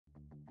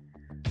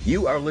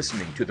You are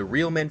listening to the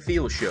Real Men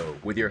Feel Show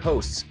with your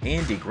hosts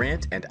Andy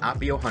Grant and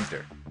Appio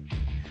Hunter.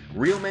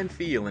 Real Men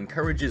Feel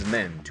encourages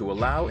men to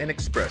allow and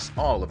express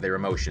all of their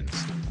emotions.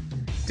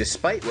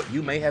 Despite what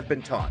you may have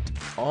been taught,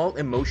 all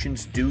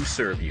emotions do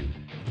serve you.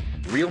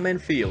 Real Men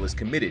Feel is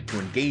committed to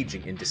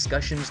engaging in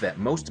discussions that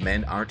most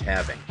men aren't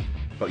having,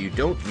 but you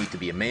don't need to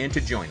be a man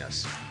to join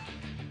us.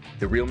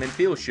 The Real Men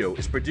Feel Show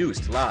is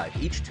produced live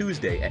each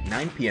Tuesday at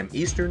 9 p.m.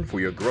 Eastern for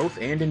your growth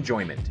and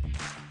enjoyment.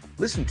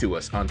 Listen to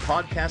us on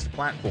podcast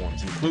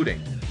platforms including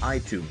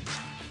iTunes,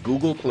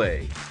 Google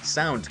Play,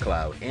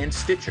 SoundCloud, and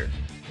Stitcher.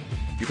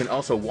 You can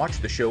also watch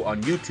the show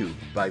on YouTube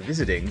by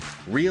visiting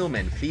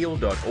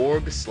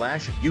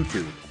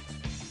realmenfeel.org/YouTube.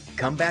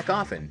 Come back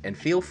often and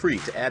feel free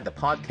to add the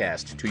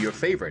podcast to your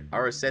favorite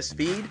RSS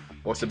feed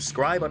or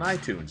subscribe on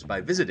iTunes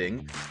by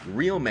visiting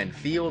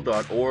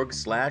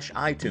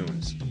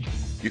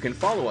realmenfeel.org/iTunes. You can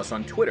follow us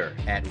on Twitter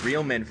at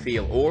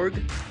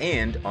realmenfeelorg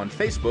and on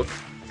Facebook,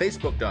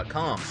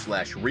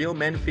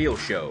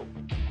 facebook.com/realmenfeelshow.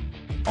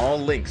 All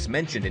links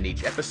mentioned in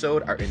each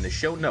episode are in the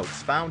show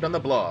notes found on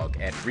the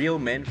blog at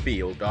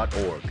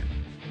realmenfeel.org.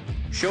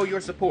 Show your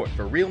support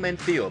for Real Men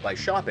Feel by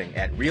shopping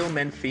at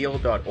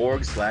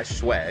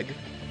realmenfeel.org/swag,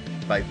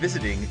 by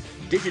visiting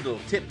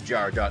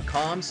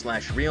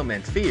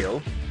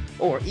digitaltipjar.com/realmenfeel,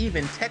 or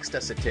even text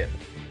us a tip.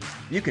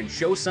 You can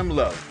show some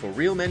love for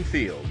Real Men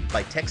Feel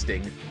by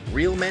texting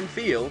Real Men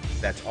Feel,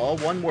 that's all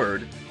one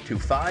word, to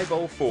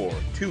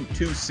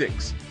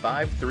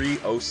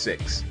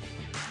 504-226-5306.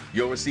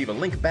 You'll receive a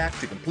link back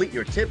to complete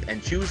your tip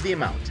and choose the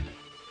amount.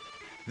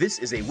 This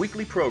is a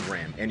weekly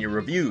program, and your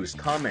reviews,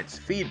 comments,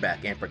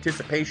 feedback, and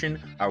participation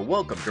are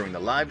welcome during the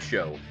live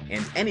show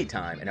and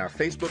anytime in our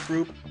Facebook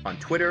group, on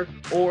Twitter,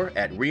 or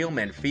at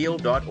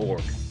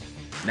realmenfeel.org.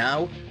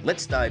 Now,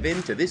 let's dive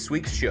into this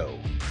week's show.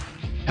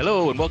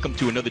 Hello, and welcome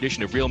to another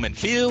edition of Real Men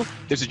Feel.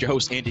 This is your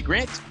host, Andy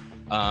Grant.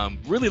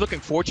 Really looking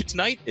forward to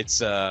tonight.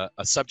 It's a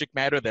subject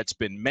matter that's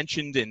been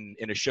mentioned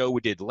in a show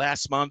we did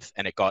last month,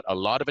 and it got a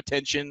lot of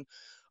attention,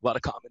 a lot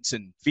of comments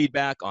and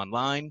feedback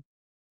online.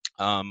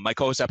 My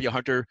co-host, Appio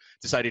Hunter,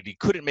 decided he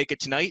couldn't make it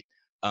tonight.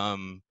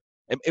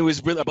 It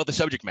was really about the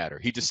subject matter.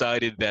 He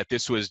decided that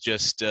this was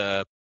just,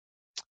 I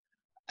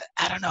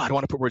don't know, I don't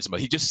want to put words in my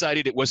mouth. He just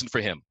decided it wasn't for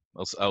him.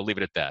 I'll leave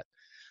it at that.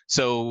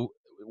 So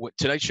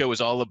tonight's show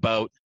is all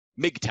about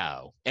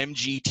MGTOW,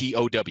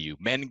 M-G-T-O-W,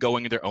 men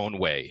going their own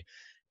way.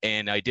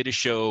 And I did a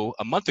show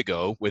a month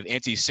ago with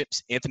Anthony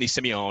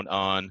Simeone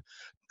on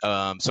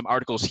some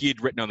articles he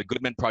had written on the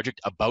Good Men Project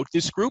about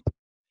this group.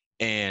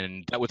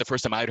 And that was the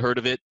first time I'd heard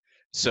of it.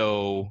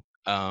 So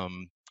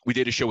we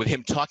did a show with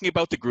him talking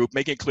about the group,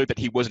 making it clear that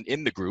he wasn't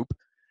in the group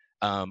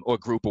or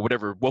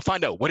whatever. We'll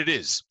find out what it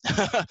is.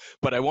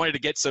 But I wanted to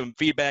get some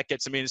feedback,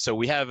 get some in. So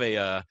we have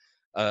a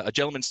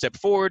gentleman step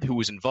forward who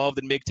was involved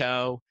in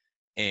MGTOW.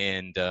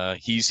 And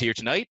he's here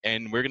tonight,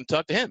 and we're going to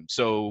talk to him.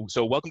 So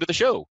welcome to the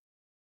show.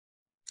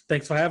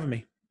 Thanks for having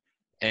me.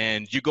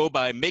 And you go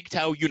by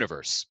MGTOW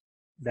Universe.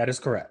 That is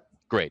correct.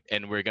 Great.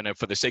 And we're going to,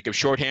 for the sake of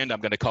shorthand,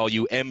 I'm going to call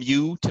you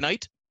MU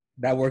tonight.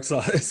 That works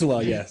as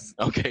well, yes.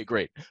 Okay,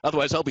 great.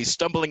 Otherwise, I'll be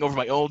stumbling over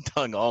my own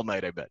tongue all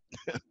night, I bet.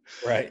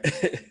 Right.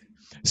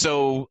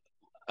 So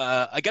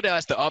I got to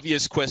ask the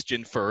obvious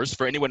question first.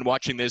 For anyone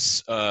watching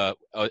this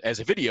as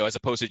a video, as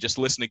opposed to just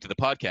listening to the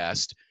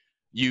podcast,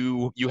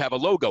 you have a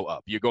logo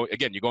up. You're going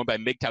by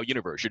MGTOW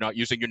Universe. You're not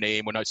using your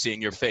name. We're not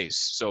seeing your face.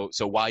 So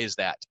why is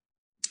that?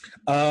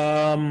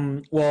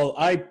 Well,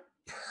 I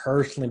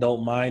personally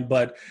don't mind,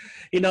 but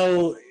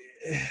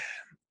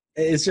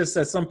it's just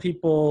that some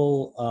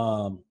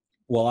people,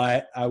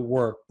 I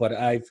work, but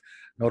I've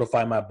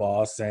notified my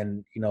boss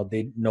and,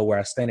 they know where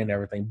I stand and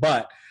everything.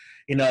 But,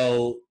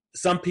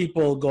 some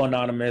people go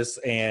anonymous,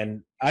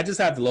 and I just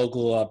have the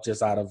logo up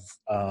just out of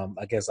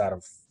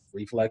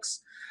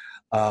reflex.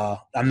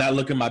 I'm not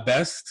looking my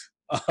best,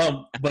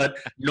 but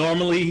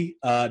normally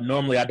I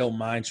don't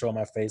mind showing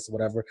my face or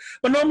whatever.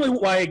 But normally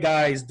why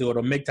guys do it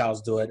or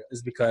MGTOWs do it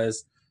is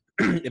because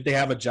if they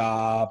have a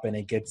job and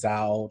it gets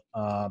out,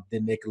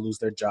 then they can lose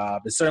their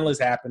job. It certainly has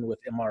happened with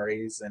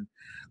MRAs and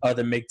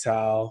other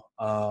MGTOW.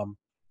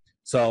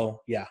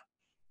 So, yeah,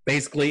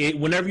 basically,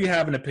 whenever you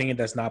have an opinion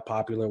that's not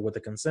popular with the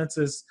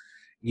consensus,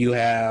 you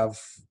have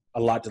a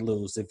lot to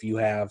lose if you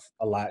have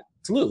a lot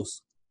to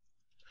lose.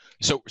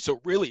 So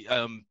really,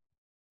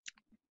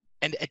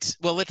 and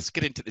let's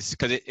get into this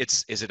because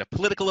is it a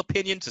political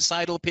opinion,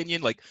 societal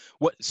opinion? Like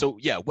what? So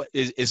yeah, what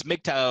is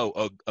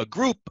MGTOW a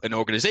group, an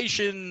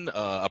organization,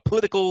 a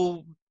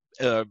political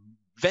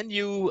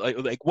venue?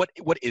 Like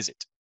what is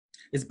it?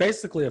 It's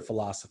basically a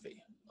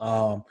philosophy.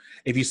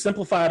 If you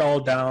simplify it all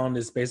down,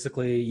 it's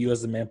basically you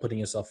as a man putting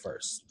yourself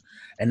first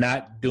and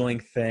not doing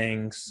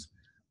things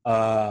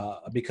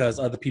because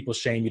other people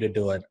shame you to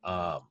do it,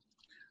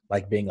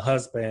 like being a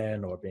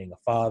husband or being a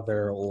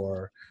father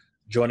or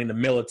joining the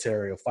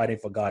military or fighting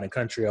for God and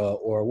country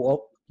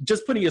or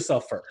just putting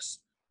yourself first,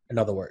 in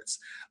other words.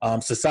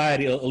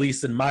 Society, at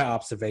least in my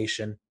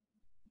observation,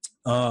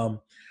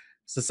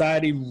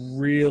 society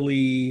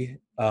really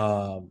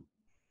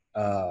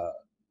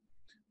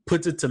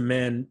puts it to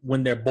men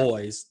when they're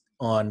boys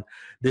on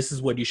this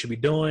is what you should be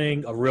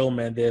doing. A real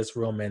man this,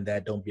 real man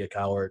that. Don't be a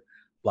coward.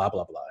 Blah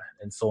blah blah,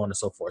 and so on and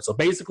so forth. So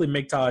basically,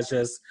 MGTOW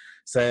just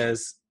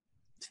says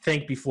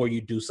think before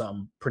you do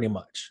something. Pretty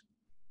much.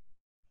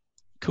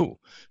 Cool.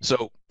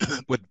 So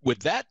with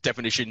that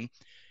definition,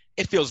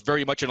 it feels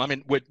very much in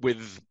alignment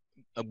with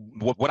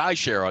what I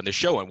share on the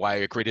show and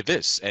why I created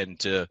this, and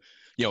to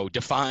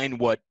define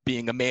what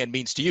being a man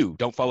means to you.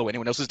 Don't follow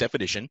anyone else's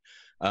definition.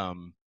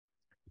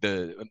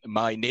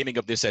 My naming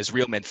of this as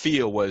Real Men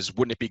Feel was,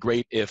 wouldn't it be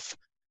great if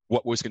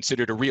what was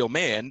considered a real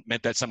man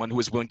meant that someone who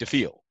was willing to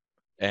feel,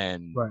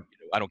 and right.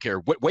 I don't care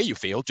what way you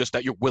feel, just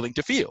that you're willing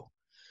to feel.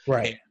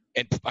 Right.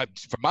 And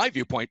from my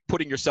viewpoint,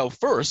 putting yourself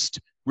first,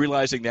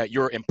 realizing that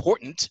you're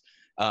important,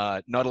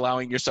 not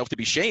allowing yourself to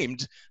be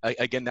shamed,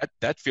 again,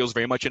 that feels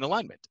very much in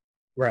alignment.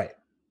 Right.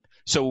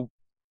 So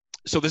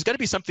there's got to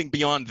be something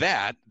beyond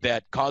that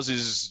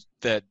causes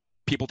that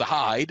people to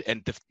hide,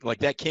 and like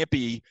that can't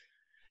be,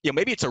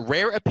 maybe it's a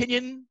rare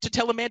opinion to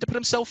tell a man to put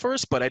himself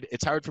first, but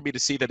it's hard for me to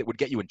see that it would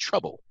get you in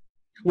trouble.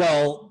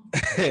 Well,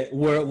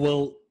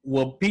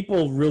 will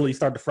people really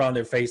start to frown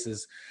their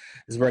faces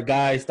is where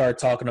guys start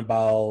talking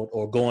about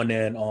or going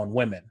in on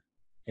women,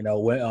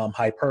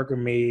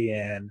 hypergamy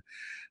and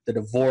the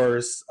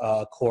divorce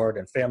court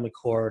and family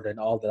court and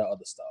all that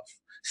other stuff.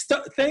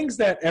 Things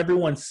that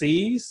everyone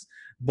sees,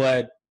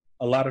 but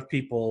a lot of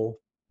people,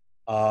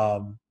 I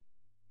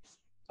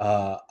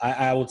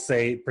would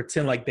say,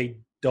 pretend like they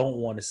don't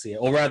want to see it,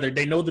 or rather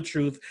they know the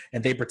truth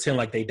and they pretend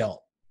like they don't.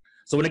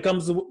 So when it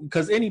comes to,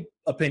 because any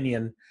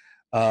opinion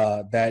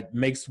that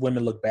makes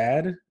women look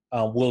bad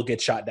will get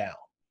shot down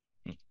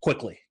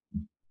quickly,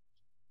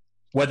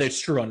 whether it's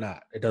true or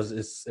not.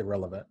 It's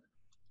irrelevant.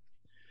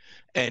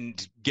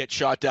 And get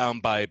shot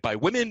down by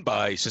women,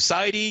 by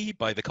society,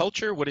 by the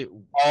culture.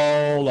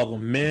 All of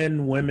them,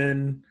 men,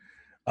 women,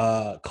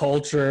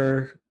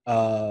 culture.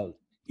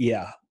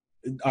 Yeah,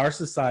 our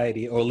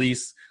society, or at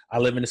least I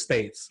live in the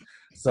States.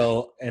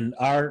 So in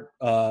our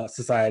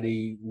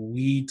society,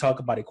 we talk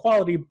about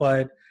equality,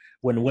 but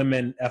when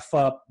women F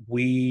up,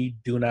 we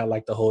do not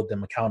like to hold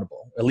them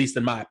accountable, at least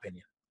in my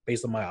opinion,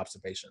 based on my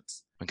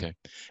observations. Okay.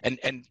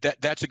 And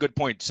that's a good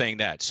point, saying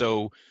that.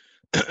 So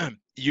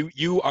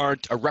you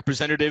aren't a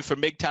representative for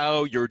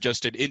MGTOW, you're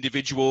just an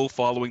individual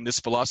following this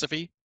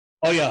philosophy?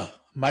 Oh, yeah.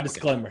 My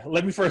disclaimer. Okay.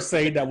 Let me first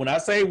say that when I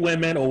say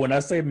women or when I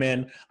say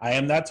men, I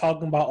am not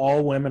talking about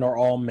all women or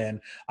all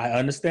men. I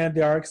understand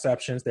there are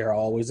exceptions. There are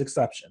always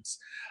exceptions.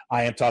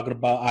 I am talking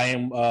about,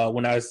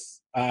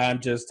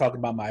 I'm just talking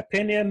about my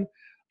opinion.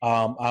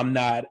 I'm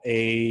not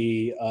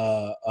an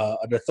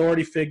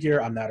authority figure.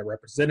 I'm not a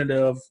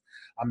representative.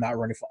 I'm not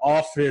running for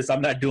office.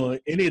 I'm not doing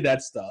any of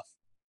that stuff.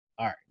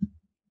 All right.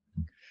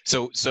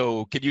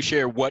 So can you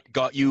share what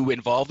got you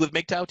involved with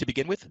MGTOW to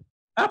begin with?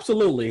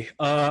 Absolutely.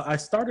 I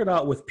started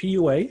out with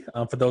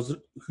PUA. For those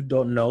who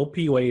don't know,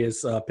 PUA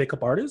is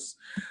Pickup Artists.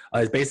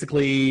 It's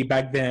basically,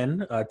 back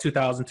then,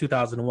 2000,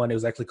 2001, it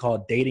was actually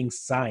called Dating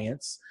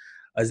Science.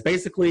 It's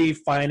basically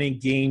finding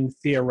game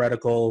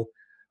theoretical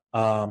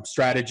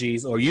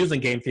strategies, or using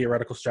game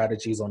theoretical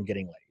strategies on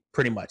getting laid,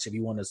 pretty much, if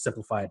you want to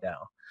simplify it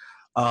down.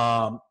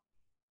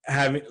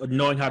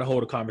 Knowing how to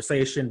hold a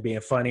conversation,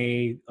 being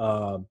funny.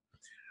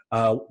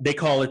 They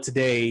call it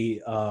today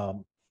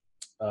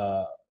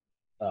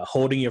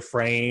holding your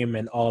frame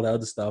and all the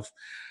other stuff.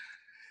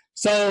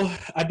 So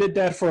I did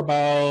that for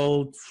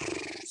about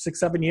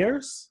 6-7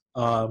 years.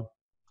 And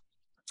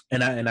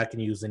I can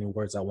use any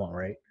words I want,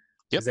 right?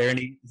 Yep. Is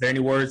there any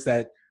words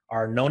that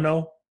are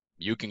no?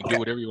 You can do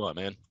whatever you want,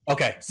 man.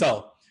 Okay.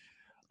 So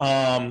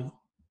I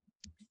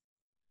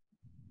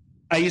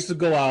used to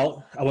go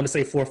out, I want to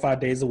say 4 or 5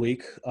 days a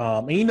week.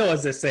 And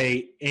as they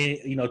say,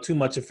 too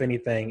much of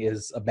anything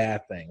is a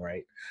bad thing,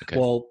 right? Okay.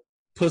 Well,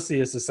 pussy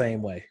is the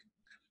same way.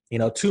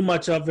 Too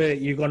much of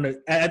it, you're going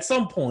to, at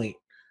some point,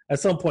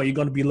 you're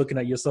going to be looking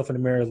at yourself in the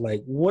mirror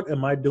like, what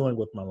am I doing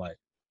with my life?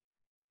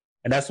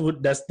 And that's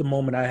the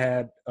moment I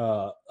had,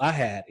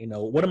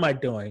 what am I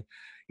doing?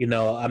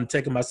 I'm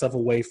taking myself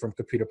away from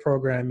computer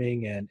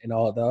programming and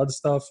all the other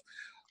stuff.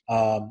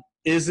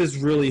 Is this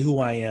really who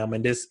I am?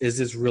 And is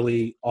this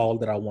really all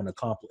that I want to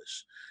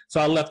accomplish?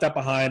 So I left that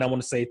behind, I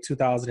want to say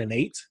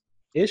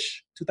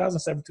 2008-ish,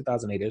 2007,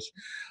 2008-ish.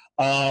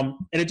 And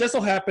it just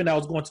so happened I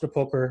was going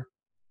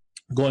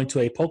to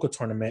a poker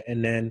tournament,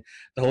 and then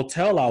the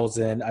hotel I was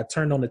in, I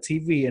turned on the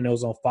TV and it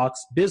was on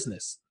Fox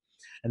Business.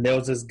 And there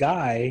was this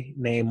guy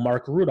named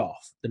Mark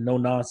Rudolph, the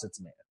no-nonsense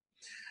man.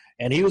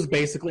 And he was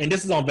basically, and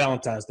this is on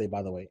Valentine's Day,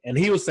 by the way, and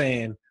he was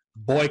saying,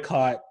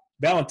 boycott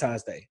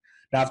Valentine's Day.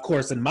 Now, of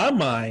course, in my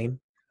mind,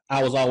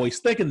 I was always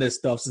thinking this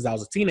stuff since I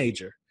was a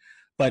teenager.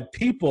 But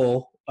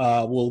people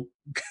will,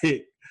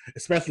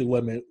 especially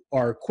women,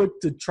 are quick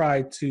to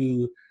try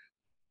to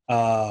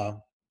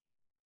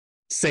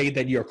say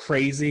that you're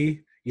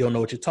crazy, you don't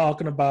know what you're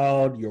talking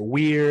about, you're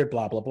weird,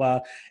 blah, blah, blah.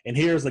 And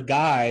here's a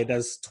guy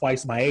that's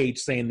twice my age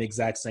saying the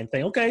exact same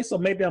thing. Okay, so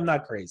maybe I'm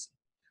not crazy.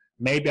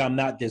 Maybe I'm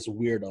not this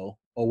weirdo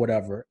or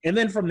whatever. And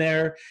then from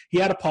there, he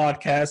had a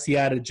podcast. He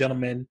had a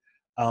gentleman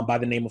by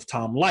the name of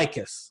Tom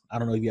Leykis. I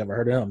don't know if you ever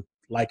heard of him,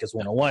 Leykis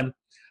 101.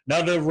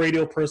 another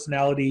radio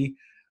personality,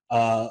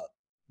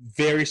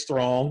 very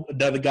strong.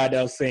 Another guy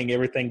that was saying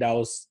everything that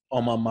was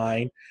on my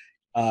mind.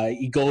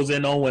 He goes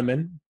in on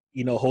women,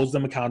 holds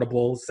them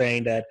accountable,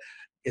 saying that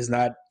it's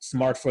not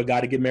smart for a guy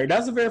to get married.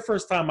 That's the very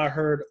first time I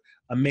heard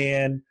a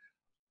man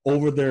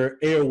over their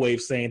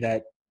airwaves saying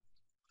that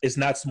it's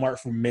not smart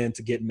for men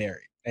to get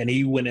married. And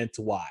he went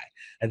into why.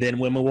 And then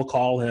women will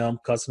call him,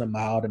 cussing him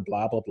out, and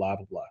blah, blah, blah,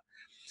 blah, blah.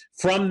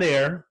 From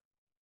there,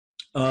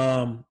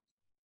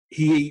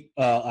 he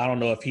I don't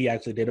know if he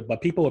actually did it,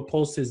 but people would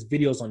post his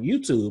videos on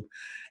YouTube.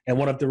 And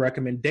one of the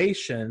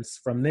recommendations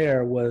from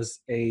there was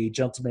a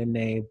gentleman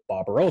named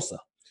Barbarossa.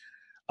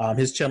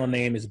 His channel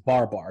name is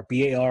Barbar,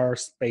 B-A-R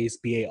space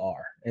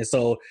B-A-R. And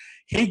so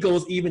he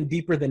goes even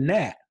deeper than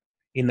that,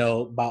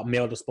 about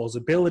male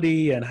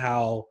disposability and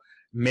how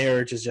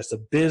marriage is just a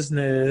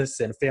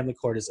business and family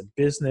court is a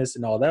business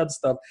and all that other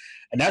stuff.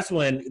 And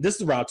this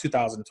is around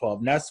 2012,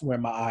 and that's when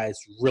my eyes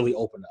really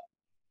opened up,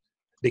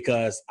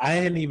 because I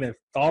hadn't even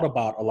thought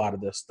about a lot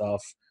of this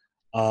stuff.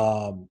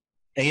 And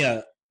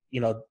yeah,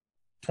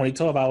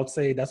 2012, I would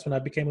say that's when I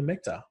became a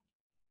MGTOW.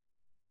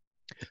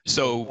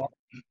 So,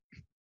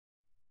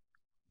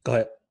 go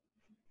ahead.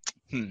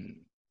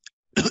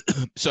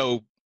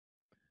 So,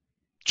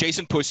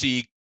 chasing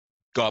pussy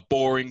got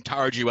boring,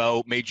 tired you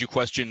out, made you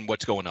question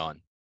what's going on.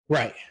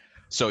 Right.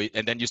 So,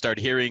 and then you start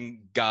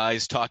hearing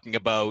guys talking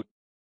about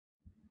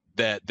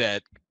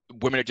that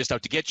women are just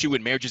out to get you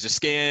and marriage is a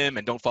scam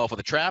and don't fall for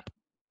the trap.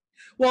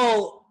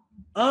 Well,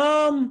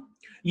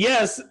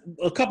 yes,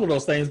 a couple of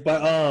those things,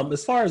 but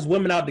as far as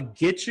women out to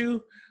get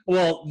you,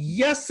 well,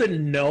 yes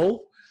and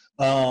no.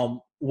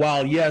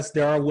 While yes,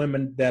 there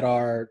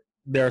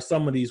are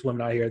some of these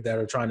women out here that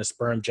are trying to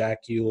sperm jack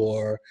you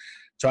or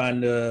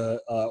trying to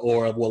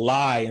or will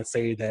lie and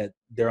say that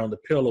they're on the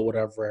pill or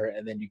whatever,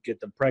 and then you get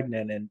them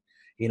pregnant, and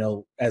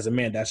as a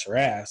man, that's your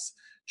ass.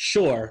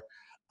 Sure,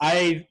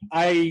 I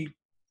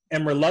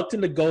am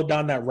reluctant to go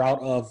down that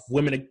route of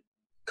women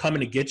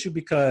coming to get you,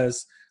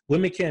 because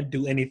women can't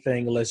do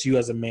anything unless you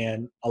as a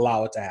man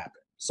allow it to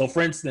happen. So,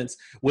 for instance,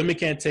 women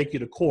can't take you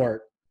to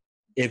court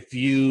if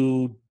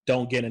you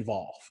don't get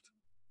involved.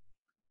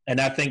 And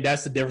I think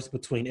that's the difference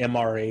between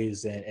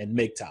MRAs and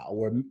MGTOW,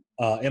 where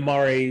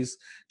MRAs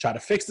try to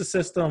fix the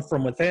system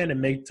from within, and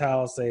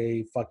MGTOW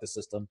say, fuck the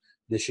system.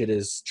 This shit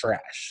is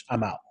trash.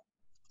 I'm out.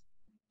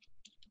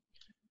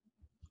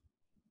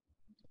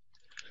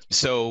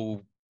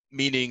 So,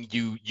 meaning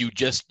you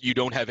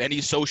don't have any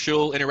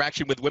social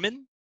interaction with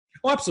women?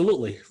 Oh,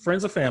 absolutely.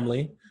 Friends of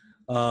family,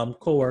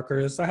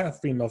 co-workers. I have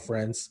female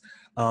friends.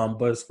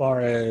 But as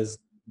far as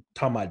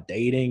talking about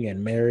dating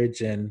and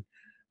marriage and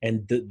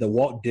the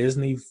Walt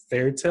Disney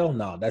fairy tale,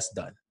 no, that's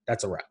done.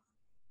 That's a wrap.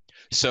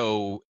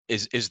 So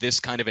is this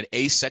kind of an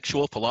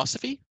asexual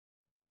philosophy?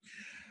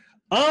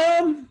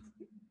 That's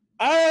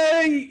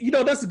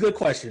a good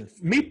question.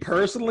 Me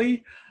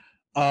personally,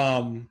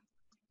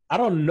 I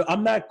don't know.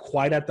 I'm not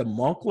quite at the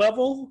monk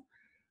level,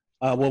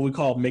 what we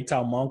call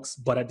MGTOW monks,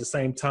 but at the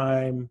same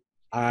time,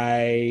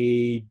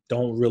 I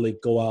don't really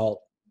go out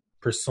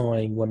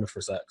pursuing women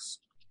for sex,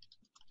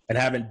 and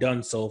haven't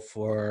done so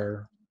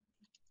for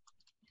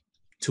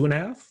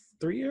 2.5,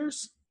 3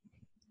 years.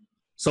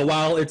 So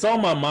while it's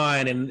on my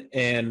mind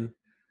and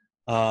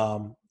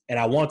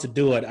I want to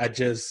do it, I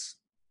just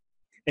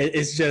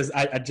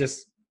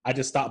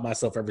stop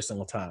myself every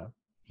single time.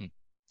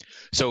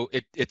 So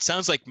it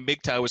sounds like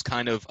MGTOW is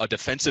kind of a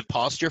defensive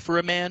posture for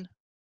a man.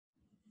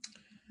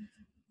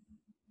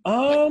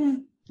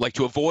 Like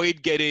to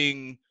avoid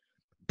getting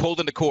pulled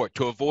into court,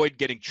 to avoid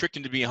getting tricked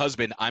into being a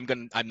husband, I'm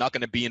not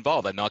gonna be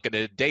involved. I'm not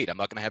gonna date. I'm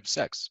not gonna have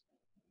sex.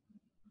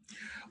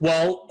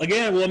 Well,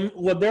 again,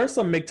 there are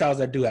some MGTOWs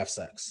that do have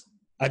sex.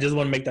 I just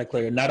want to make that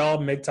clear. Not all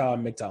MGTOW are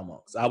MGTOW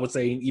monks. I would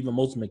say even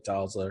most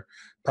MGTOWs are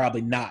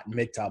probably not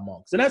MGTOW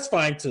monks. And that's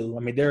fine too. I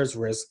mean, there's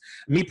risk.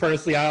 Me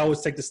personally, I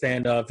always take the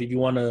stand of, if you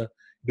want to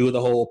do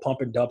the whole pump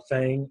and dump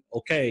thing,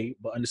 okay,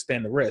 but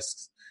understand the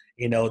risks.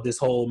 This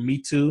whole Me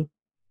Too,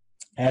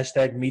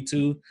 hashtag Me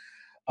Too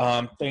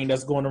thing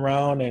that's going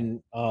around,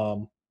 and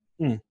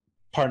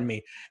pardon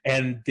me,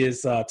 and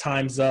this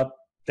Time's Up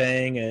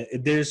thing,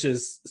 and there's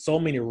just so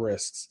many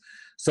risks.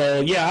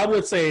 So yeah, I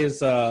would say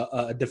it's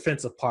a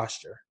defensive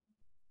posture.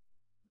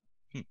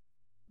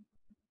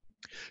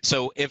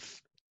 So I'm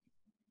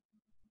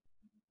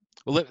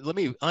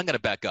going to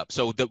back up.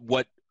 So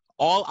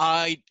all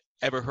I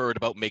ever heard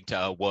about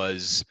MGTOW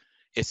was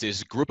it's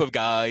this group of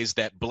guys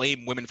that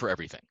blame women for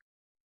everything.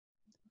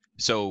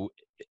 So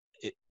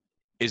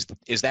is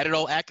that at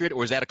all accurate,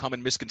 or is that a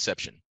common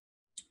misconception?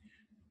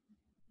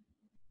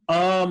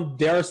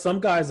 There are some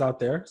guys out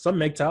there, some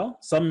MGTOW,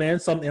 some men,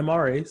 some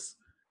MRAs,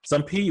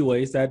 some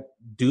PUAs that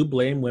do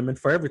blame women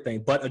for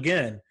everything. But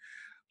again,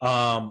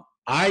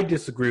 I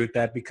disagree with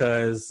that,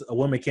 because a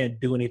woman can't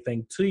do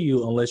anything to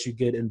you unless you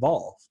get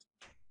involved.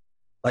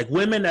 Like,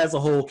 women as a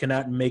whole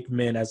cannot make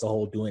men as a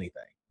whole do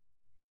anything.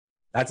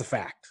 That's a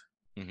fact.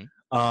 Mm-hmm.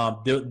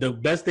 The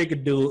best they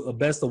could do, the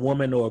best a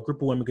woman or a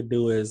group of women could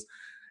do, is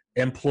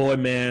employ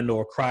men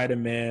or cry to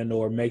men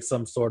or make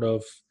some sort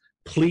of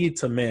plea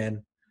to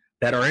men.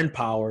 that are in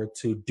power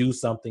to do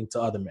something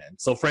to other men.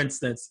 So, for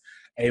instance,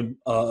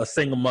 a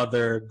single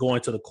mother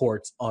going to the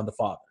courts on the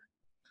father,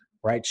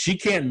 right? She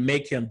can't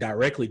make him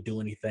directly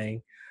do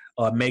anything,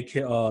 make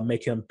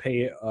him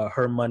pay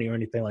her money or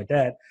anything like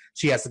that.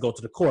 She has to go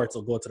to the courts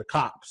or go to the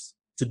cops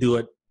to do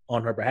it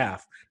on her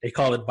behalf. They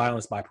call it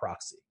violence by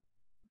proxy.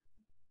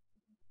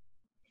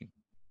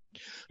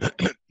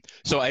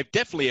 So I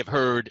definitely have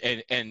heard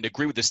and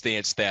agree with the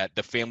stance that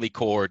the family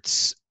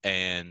courts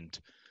and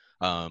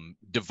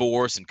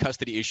divorce and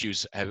custody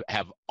issues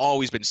have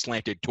always been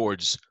slanted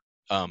towards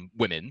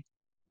women.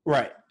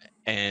 Right.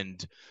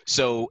 And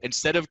so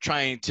instead of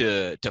trying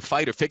to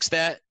fight or fix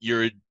that,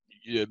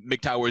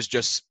 MGTOWers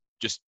just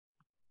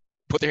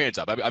put their hands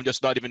up. I'm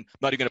just not even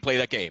going to play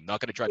that game. Not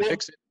going to try to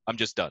fix it. I'm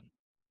just done.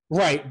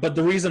 Right. But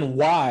the reason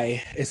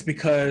why is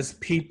because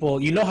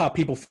people, you know how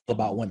people feel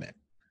about women.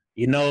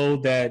 You know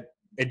that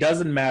it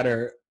doesn't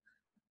matter.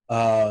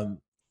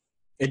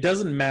 It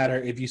doesn't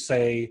matter if you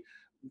say,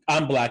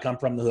 I'm black, I'm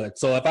from the hood.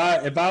 So if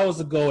I was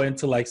to go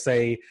into like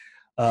say,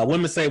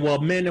 women say, well,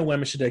 men and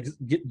women should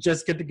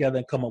just get together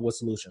and come up with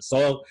solutions.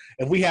 So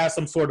if we have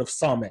some sort of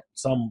summit,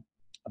 some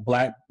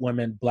black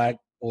women, black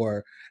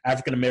or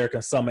African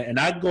American summit, and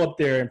I go up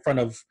there in front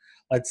of,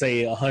 let's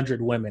say,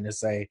 100 women and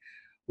say,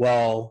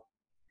 well,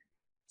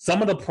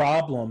 some of the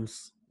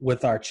problems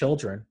with our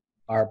children,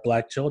 our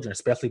black children,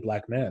 especially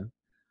black men,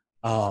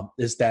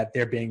 is that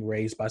they're being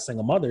raised by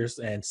single mothers,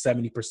 and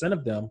 70%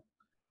 of them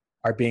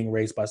are being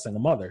raised by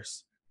single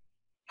mothers.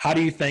 How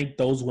do you think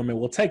those women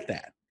will take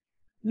that?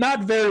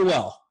 Not very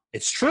well.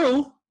 It's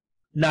true,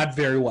 not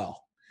very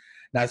well.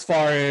 Now, as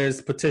far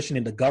as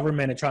petitioning the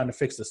government and trying to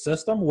fix the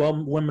system,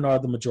 well, women are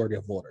the majority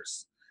of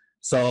voters.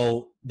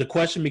 So the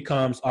question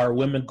becomes, are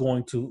women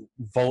going to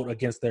vote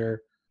against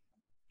their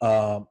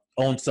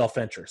own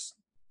self-interest?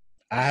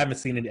 I haven't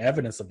seen any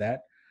evidence of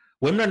that.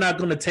 Women are not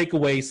going to take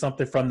away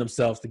something from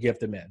themselves to give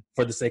to men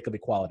for the sake of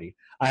equality.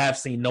 I have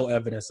seen no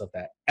evidence of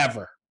that,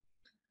 ever.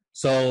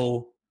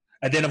 So,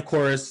 and then, of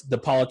course, the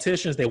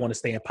politicians, they want to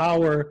stay in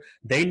power.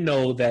 They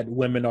know that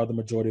women are the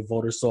majority of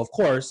voters. So, of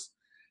course,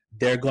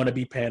 they're going to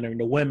be pandering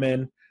to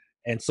women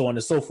and so on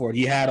and so forth.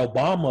 You had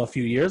Obama a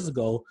few years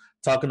ago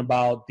talking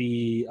about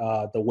the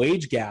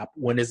wage gap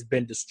when it's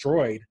been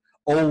destroyed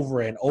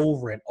over and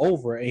over and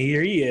over. And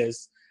here he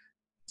is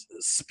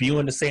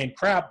spewing the same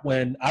crap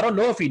when I don't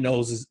know if he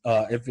knows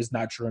if it's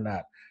not true or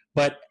not.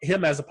 But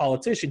him as a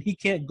politician, he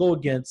can't go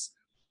against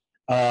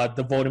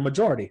the voting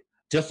majority.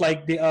 Just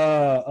like the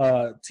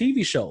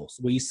TV shows,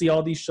 where you see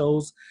all these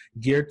shows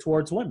geared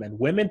towards women.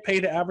 Women pay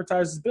the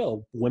advertiser's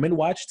bill. Women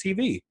watch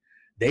TV.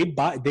 They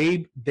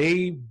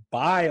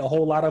buy a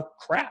whole lot of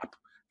crap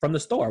from the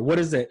store. What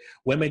is it?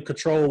 Women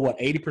control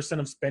 80%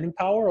 of spending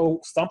power or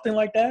something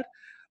like that.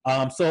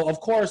 So of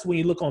course, when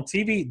you look on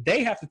TV,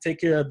 they have to take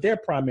care of their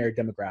primary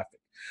demographic.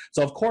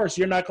 So of course,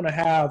 you're not going to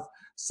have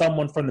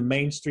someone from the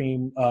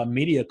mainstream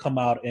media come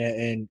out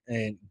and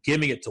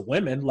giving it to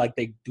women like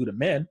they do to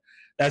men.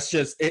 That's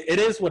just, it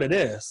is what it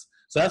is.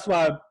 So that's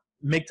why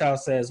MGTOW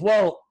says,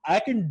 well,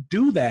 I can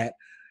do that.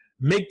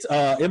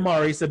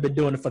 MRAs have been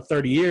doing it for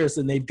 30 years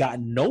and they've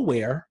gotten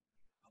nowhere.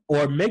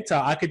 Or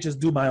MGTOW, I could just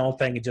do my own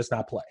thing and just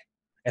not play.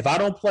 If I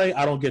don't play,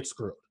 I don't get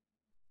screwed.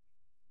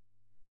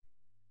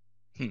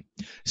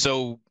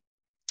 So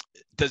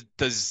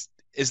is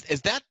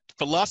that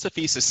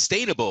philosophy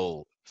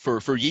sustainable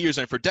for years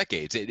and for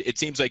decades? It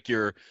seems like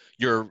you're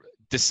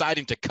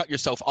deciding to cut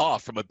yourself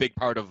off from a big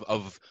part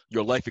of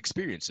your life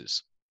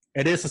experiences.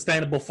 It is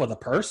sustainable for the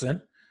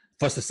person.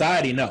 For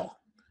society, no.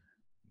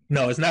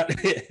 No, it's not.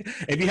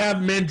 If you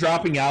have men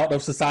dropping out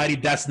of society,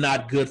 that's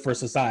not good for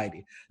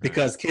society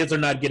because kids are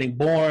not getting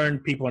born,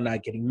 people are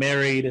not getting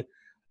married,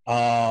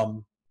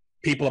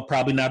 people are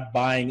probably not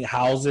buying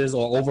houses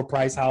or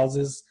overpriced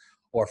houses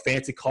or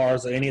fancy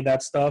cars or any of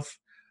that stuff.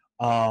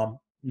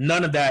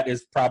 None of that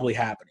is probably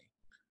happening.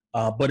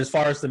 But as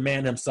far as the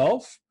man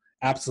himself,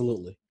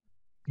 absolutely.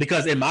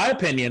 Because in my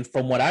opinion,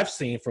 from what I've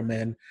seen from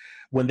men,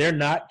 when they're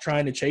not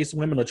trying to chase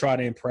women or try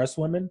to impress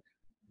women,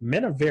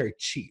 men are very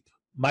cheap,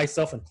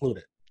 myself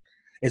included.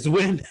 It's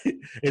when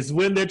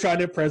they're trying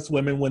to impress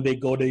women, when they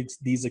go to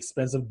these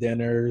expensive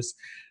dinners,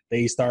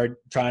 they start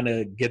trying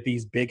to get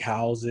these big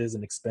houses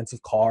and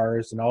expensive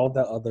cars and all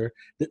that other,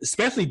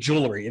 especially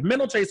jewelry. If men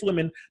don't chase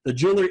women, the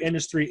jewelry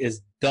industry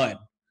is done.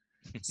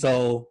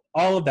 So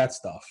all of that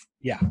stuff,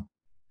 yeah.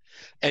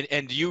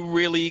 And you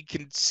really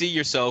can see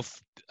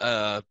yourself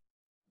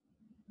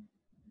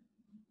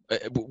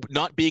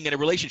not being in a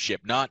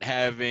relationship, not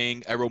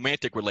having a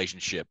romantic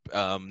relationship,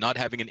 not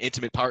having an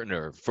intimate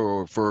partner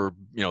for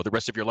the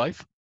rest of your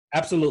life?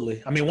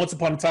 Absolutely. I mean, once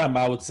upon a time,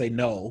 I would say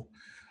no,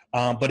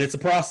 but it's a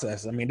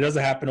process. I mean, it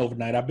doesn't happen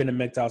overnight. I've been in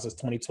MGTOW since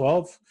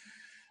 2012.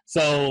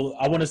 So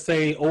I want to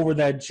say over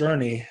that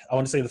journey, I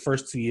want to say the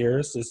first 2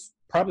 years is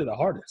probably the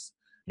hardest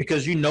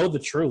because you know the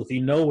truth.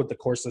 You know what the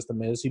court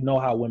system is. You know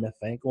how women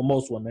think. Well,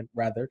 most women,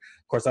 rather.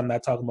 Of course, I'm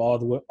not talking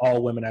about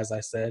all women, as I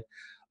said.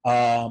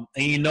 And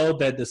you know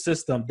that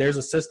there's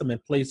a system in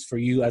place for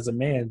you as a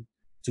man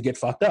to get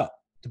fucked up,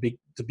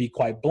 to be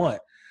quite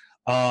blunt.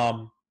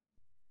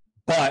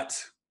 But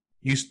but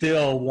you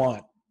still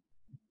want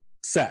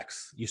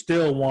sex. You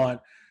still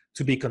want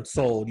to be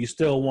consoled. You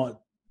still want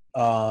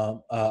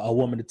a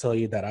woman to tell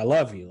you that I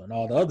love you and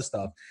all the other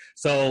stuff.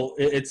 So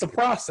it's a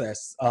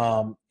process.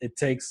 It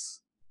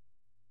takes.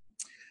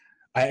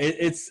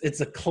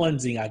 It's a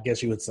cleansing, I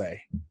guess you would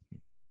say.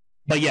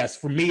 But yes,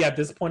 for me at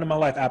this point in my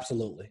life,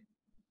 absolutely.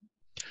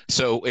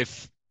 So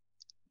if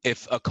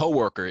a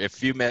coworker,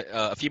 if you met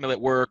a female at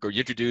work or you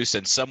introduce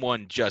and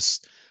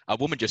a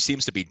woman just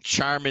seems to be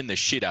charming the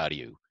shit out of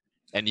you,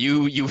 and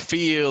you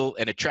feel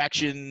an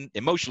attraction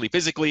emotionally,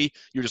 physically,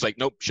 you're just like,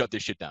 nope, shut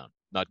this shit down.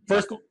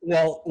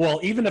 Well,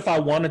 even if I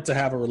wanted to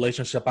have a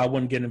relationship, I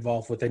wouldn't get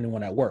involved with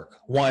anyone at work.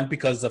 One,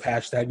 because of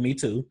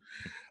 #MeToo.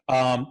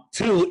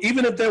 Two,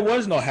 even if there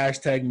was no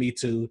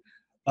 #MeToo,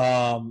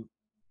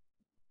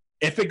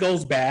 if it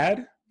goes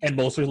bad, and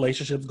most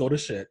relationships go to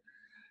shit,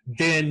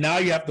 then now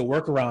you have to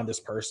work around this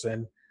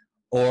person,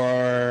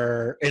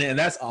 and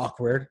that's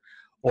awkward.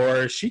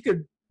 Or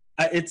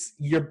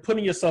you're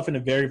putting yourself in a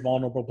very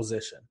vulnerable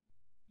position.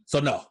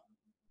 So no,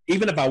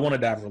 even if I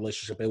wanted to have a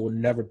relationship, it would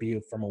never be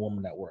from a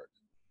woman at work.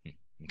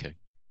 Okay.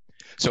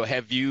 So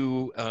have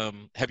you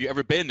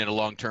ever been in a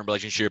long-term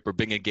relationship or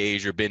been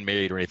engaged or been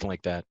married or anything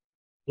like that?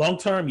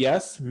 Long-term,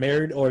 yes.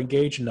 Married or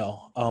engaged,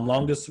 no.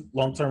 Longest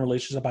long-term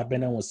relationship I've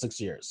been in was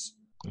 6 years.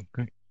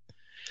 Okay.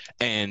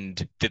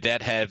 And did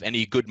that have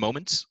any good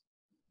moments?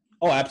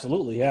 Oh,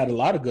 absolutely. It had a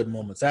lot of good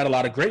moments. It had a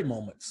lot of great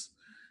moments.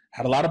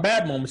 Had a lot of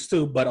bad moments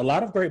too, but a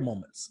lot of great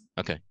moments.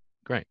 Okay,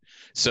 great.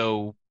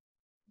 So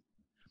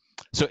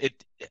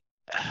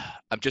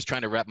I'm just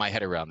trying to wrap my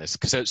head around this.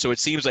 So it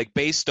seems like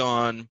based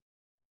on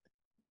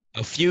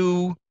a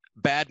few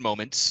bad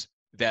moments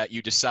that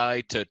you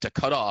decide to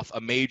cut off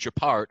a major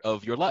part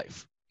of your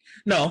life.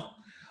 No,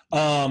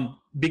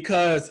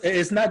 because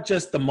it's not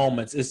just the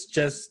moments. It's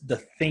just the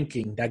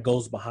thinking that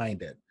goes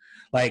behind it.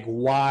 Like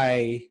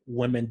why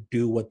women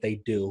do what they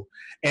do.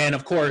 And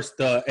of course,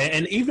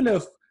 and even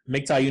if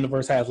MGTOW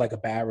Universe has like a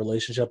bad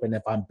relationship and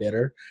if I'm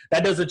bitter,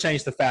 that doesn't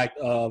change the fact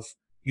of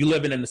you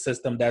living in a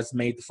system that's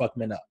made to fuck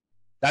men up.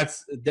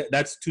 That's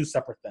two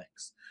separate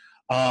things.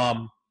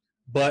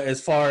 But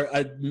as far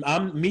as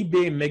me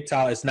being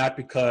MGTOW, it's not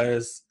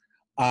because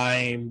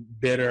I'm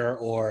bitter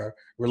or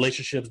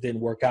relationships didn't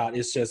work out.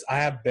 It's just I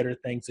have better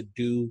things to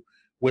do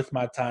with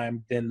my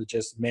time than to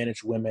just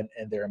manage women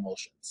and their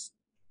emotions.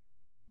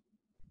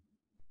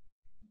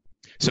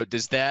 So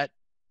does that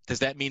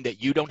mean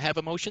that you don't have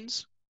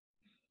emotions?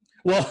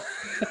 Well,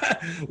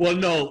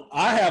 no,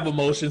 I have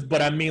emotions,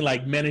 but I mean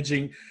like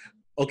managing.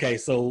 Okay,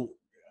 so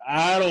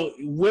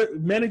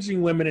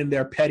managing women in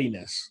their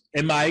pettiness.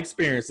 In my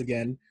experience,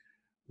 again,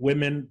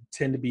 women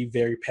tend to be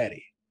very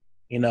petty.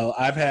 You know,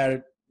 I've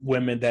had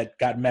women that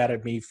got mad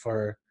at me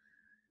for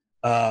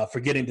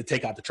forgetting to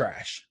take out the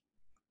trash.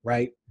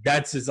 Right,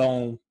 that's his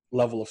own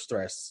level of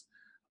stress.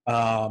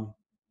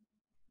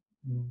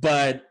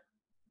 But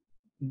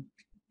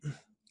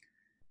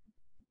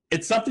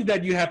it's something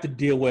that you have to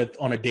deal with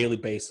on a daily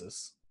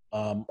basis.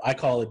 I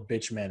call it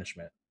bitch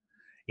management.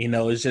 You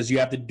know, it's just you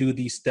have to do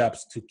these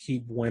steps to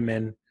keep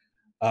women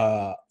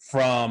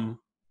from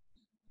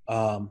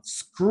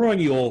screwing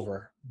you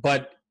over.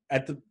 But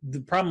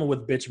the problem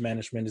with bitch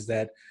management is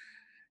that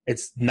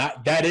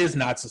that is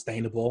not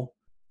sustainable.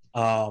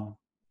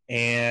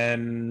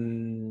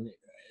 And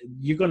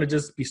you're going to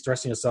just be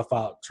stressing yourself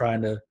out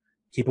trying to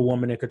keep a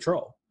woman in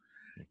control.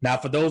 Now,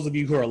 for those of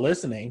you who are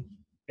listening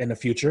in the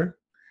future,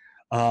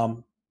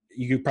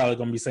 you're probably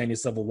going to be saying to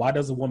yourself, well, why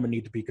does a woman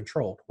need to be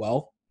controlled?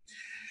 Well,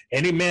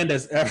 any man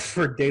that's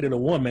ever dated a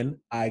woman,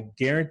 I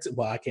guarantee,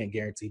 well, I can't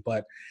guarantee,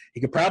 but he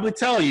could probably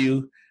tell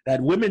you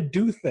that women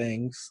do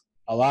things,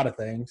 a lot of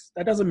things,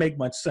 that doesn't make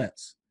much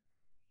sense.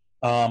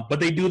 But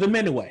they do them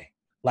anyway.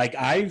 Like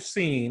I've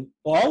seen,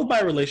 all of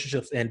my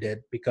relationships ended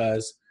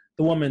because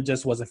the woman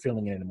just wasn't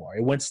feeling it anymore.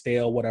 It went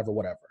stale, whatever.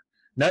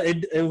 No,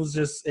 it was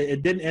just,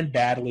 it didn't end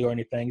badly or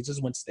anything. It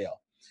just went stale.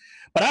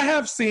 But I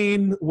have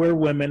seen where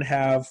women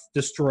have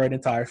destroyed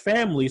entire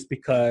families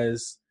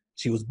because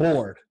she was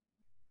bored.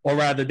 Or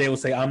rather, they would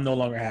say, I'm no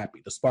longer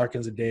happy. The spark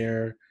isn't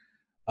there.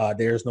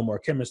 There's no more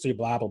chemistry,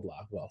 blah, blah,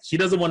 blah. Well, she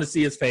doesn't want to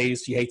see his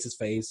face. She hates his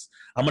face.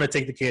 I'm going to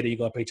take the kid and you're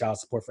going to pay child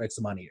support for X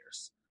amount of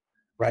years.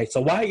 Right?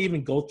 So why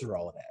even go through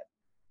all of that?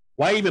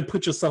 Why even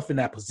put yourself in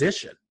that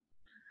position?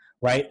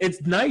 Right?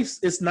 It's nice.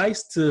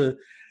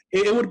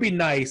 It would be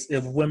nice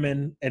if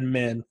women and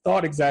men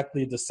thought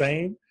exactly the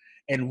same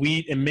and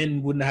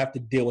men wouldn't have to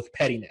deal with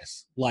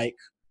pettiness. Like,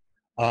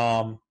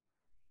 I've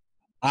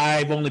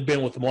only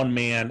been with one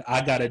man.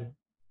 I got to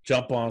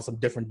jump on some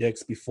different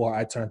dicks before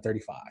I turn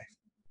 35.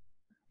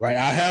 Right?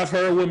 I have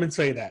heard women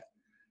say that.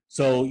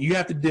 So you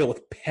have to deal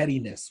with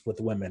pettiness with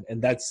women,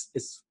 and it's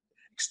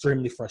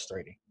extremely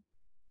frustrating.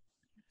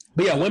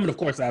 But yeah, women, of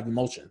course, have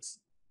emotions.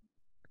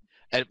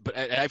 But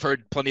I've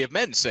heard plenty of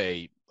men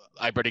say,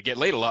 I better get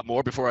laid a lot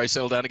more before I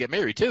settle down and get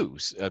married too.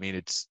 I mean,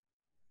 it's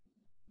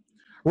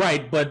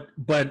right, but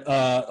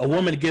a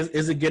woman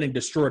isn't getting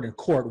destroyed in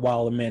court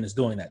while a man is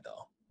doing that,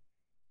 though.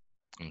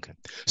 Okay.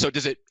 So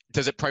does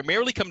it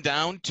primarily come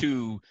down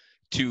to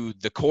to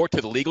the court,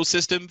 to the legal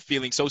system,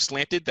 feeling so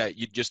slanted that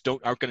you just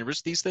aren't going to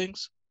risk these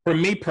things? For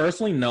me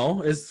personally,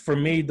 no. For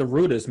me, the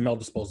root is male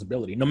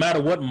disposability. No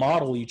matter what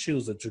model you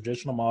choose, the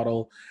traditional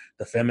model,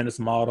 the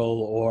feminist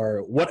model,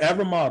 or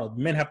whatever model,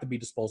 men have to be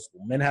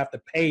disposable. Men have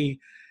to pay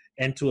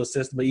into a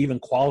system to even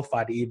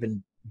qualify to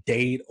even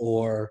date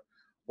or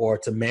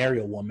to marry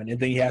a woman. And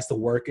then he has to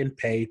work and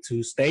pay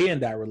to stay in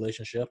that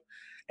relationship.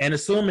 And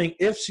assuming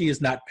if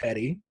she's not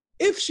petty,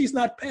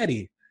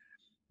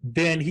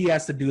 then he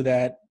has to do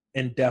that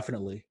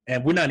indefinitely.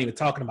 And we're not even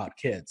talking about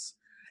kids.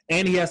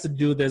 And he has to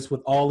do this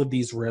with all of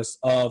these risks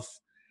of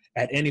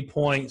at any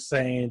point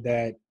saying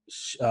that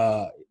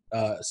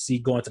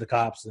going to the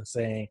cops and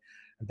saying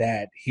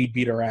that he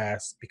beat her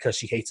ass because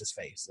she hates his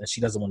face and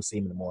she doesn't want to see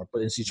him anymore.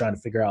 But she's trying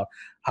to figure out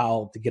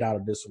how to get out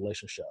of this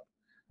relationship.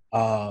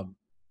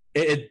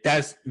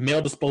 That's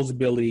male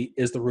disposability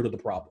is the root of the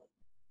problem.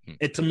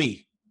 To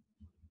me.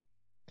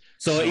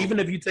 So even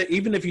if you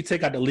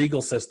take out the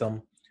legal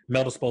system,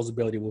 male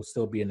disposability will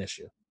still be an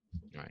issue.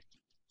 Right.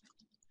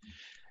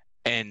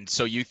 And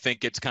so you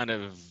think it's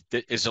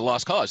is a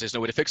lost cause? There's no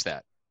way to fix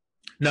that?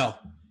 No,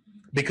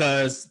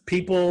 because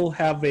people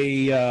have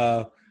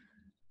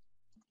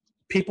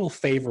people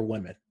favor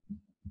women.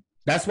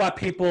 That's why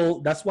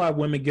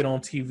women get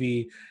on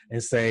TV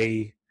and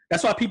say,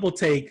 that's why people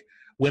take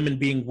women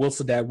being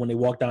whistled at when they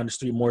walk down the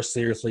street more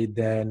seriously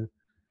than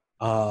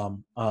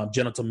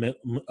genital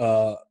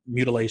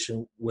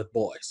mutilation with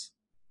boys.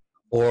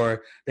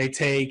 Or they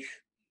take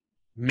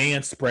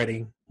man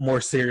spreading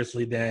more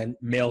seriously than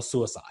male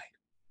suicide.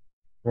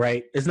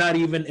 Right? It's not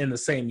even in the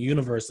same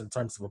universe in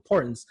terms of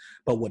importance,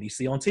 but what you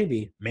see on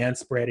TV, man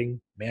spreading,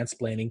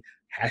 mansplaining,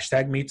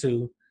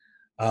 #MeToo.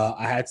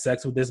 I had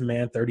sex with this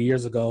man 30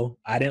 years ago.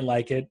 I didn't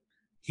like it.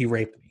 He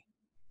raped me.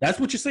 That's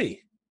what you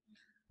see.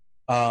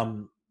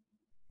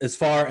 As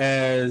far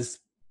as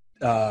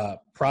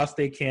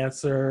prostate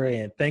cancer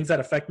and things that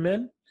affect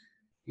men,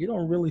 you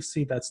don't really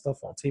see that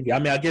stuff on TV. I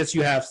mean, I guess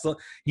you have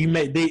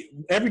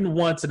every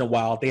once in a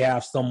while they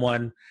have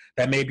someone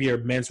that may be a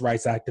men's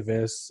rights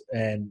activist,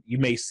 and you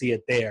may see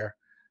it there.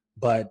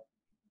 But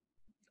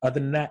other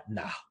than that,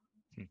 nah.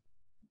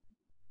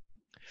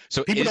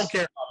 So people don't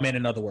care about men.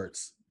 In other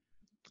words,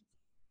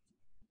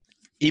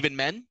 even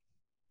men.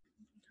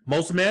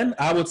 Most men,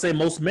 I would say,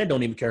 most men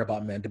don't even care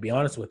about men. To be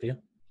honest with you,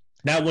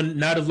 not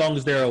as long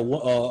as there's a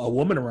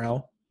woman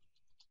around.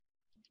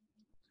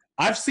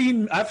 I've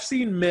seen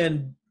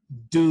men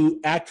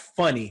act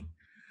funny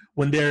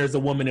when there's a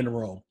woman in the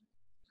room.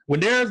 When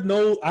there's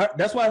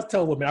that's why I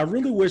tell women, I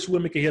really wish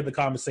women could hear the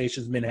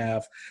conversations men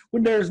have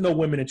when there's no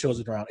women and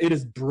children around. It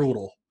is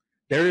brutal.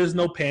 There is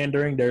no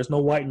pandering. There's no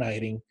white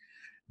knighting.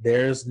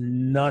 There's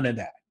none of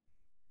that.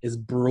 It's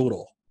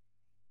brutal.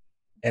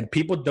 And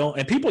people know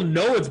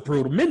it's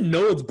brutal. Men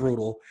know it's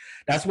brutal.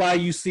 That's why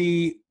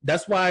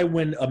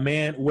when a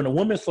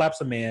woman slaps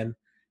a man,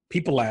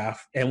 people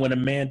laugh. And when a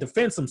man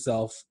defends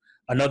himself,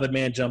 another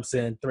man jumps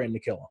in, threatening to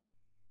kill him.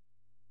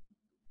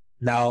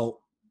 Now,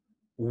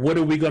 what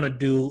are we going to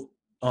do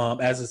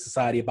as a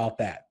society about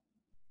that?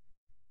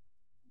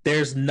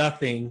 There's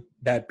nothing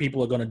that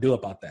people are going to do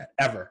about that,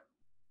 ever.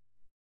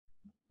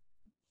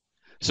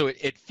 So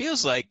it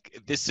feels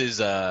like this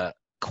is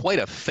quite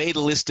a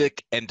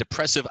fatalistic and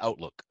depressive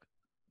outlook.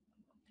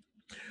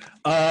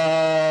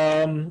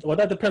 Well,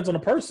 that depends on the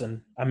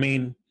person. I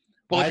mean,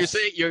 well, if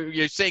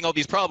you're saying all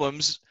these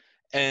problems,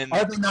 and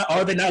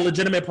are they not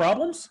legitimate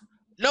problems?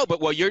 No,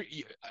 but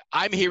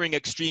I'm hearing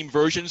extreme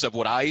versions of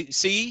what I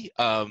see.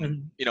 No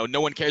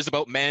one cares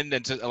about men,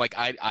 and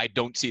I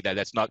don't see that.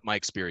 That's not my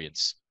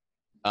experience.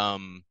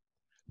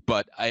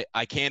 But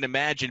I can't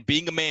imagine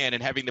being a man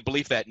and having the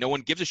belief that no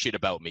one gives a shit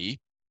about me.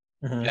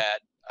 Mm-hmm. That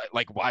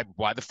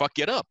why the fuck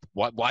get up?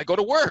 Why go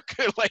to work?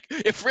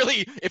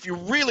 If you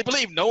really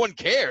believe no one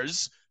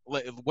cares,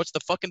 what's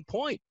the fucking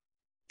point?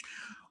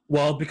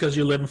 Well, because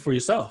you're living for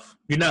yourself.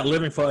 You're not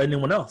living for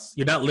anyone else.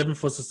 You're not living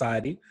for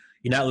society.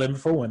 You're not living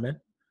for women.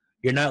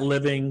 You're not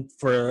living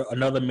for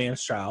another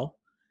man's child.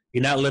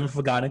 You're not living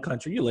for God and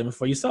country. You're living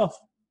for yourself.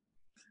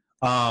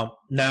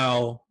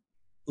 Now,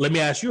 let me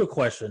ask you a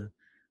question.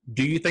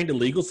 Do you think the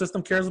legal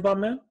system cares about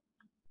men?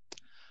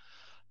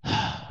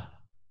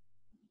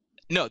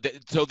 No.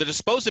 So the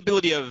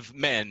disposability of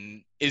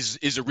men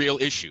is a real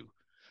issue.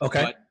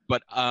 Okay.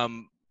 But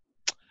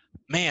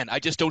man, I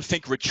just don't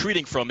think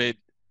retreating from it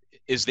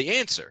is the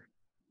answer.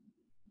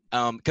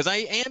 Because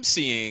I am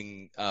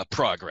seeing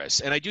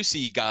progress, and I do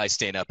see guys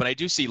stand up, and I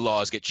do see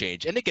laws get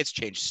changed, and it gets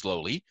changed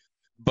slowly.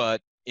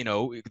 But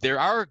there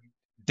are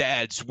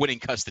dads winning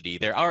custody.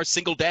 There are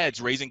single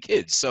dads raising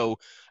kids. So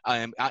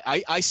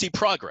I see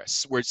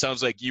progress where it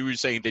sounds like you were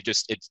saying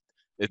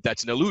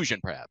that's an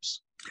illusion,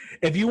 perhaps.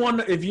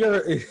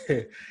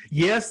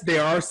 Yes,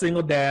 there are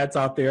single dads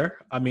out there.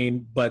 I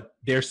mean, but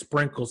they're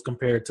sprinkles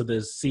compared to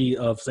the sea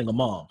of single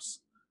moms.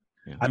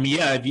 Yeah. I mean,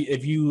 yeah,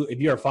 if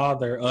you're a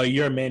father,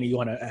 you're a man, and you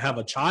want to have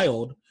a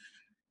child,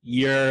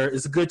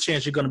 it's a good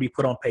chance you're going to be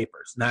put on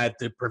papers. Now,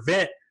 to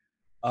prevent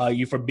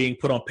you from being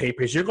put on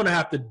papers, you're going to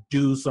have to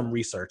do some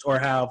research or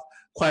have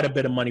quite a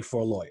bit of money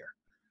for a lawyer.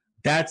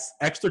 That's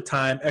extra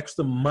time,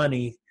 extra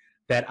money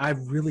that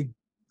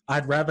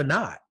I'd rather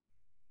not.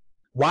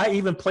 Why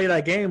even play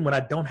that game when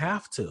I don't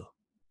have to?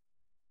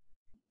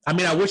 I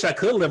mean, I wish I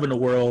could live in a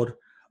world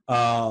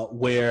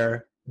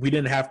where we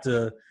didn't have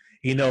to,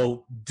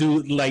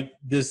 do like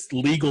this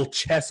legal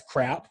chess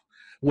crap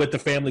with the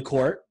family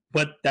court,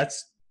 but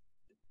that's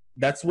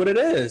what it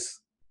is.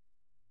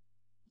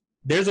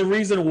 There's a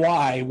reason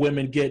why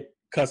women get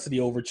custody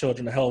over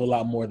children a hell of a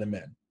lot more than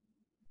men.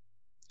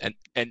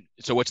 And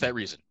so what's that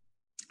reason?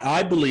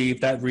 I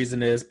believe that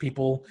reason is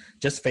people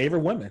just favor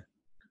women.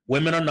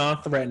 Women are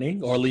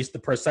non-threatening, or at least the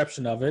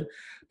perception of it.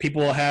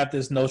 People have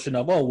this notion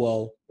of, oh,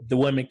 well, if the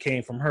woman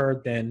came from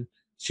her, then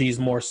she's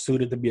more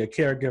suited to be a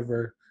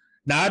caregiver.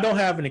 Now, I don't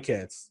have any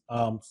kids,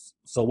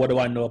 so what do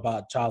I know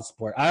about child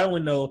support? I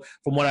only know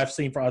from what I've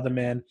seen for other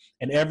men,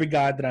 and every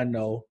guy that I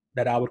know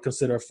that I would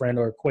consider a friend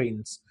or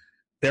acquaintance,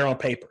 they're on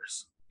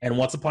papers. And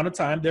once upon a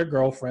time, their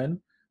girlfriend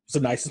was the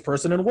nicest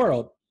person in the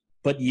world.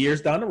 But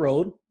years down the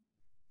road,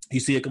 you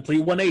see a complete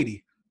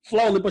 180.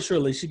 Slowly but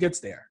surely, she gets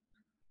there.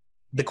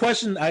 The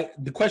question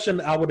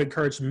I would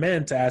encourage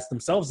men to ask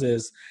themselves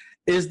is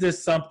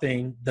this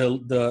something,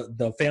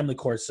 the family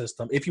court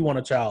system, if you want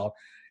a child,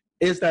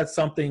 is that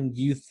something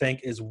you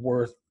think is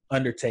worth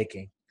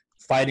undertaking?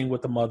 Fighting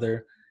with the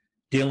mother,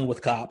 dealing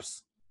with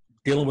cops,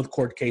 dealing with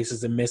court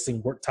cases and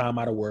missing work time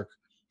out of work,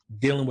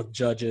 dealing with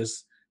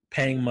judges,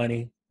 paying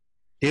money,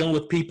 dealing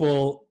with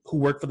people who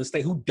work for the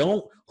state who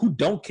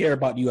don't care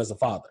about you as a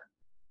father.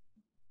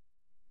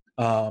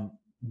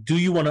 Do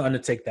you want to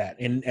undertake that?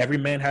 And every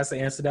man has to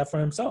answer that for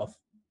himself.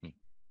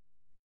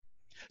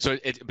 So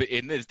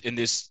in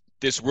this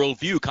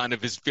worldview kind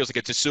of feels like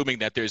it's assuming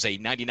that there's a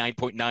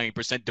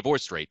 99.9%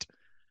 divorce rate.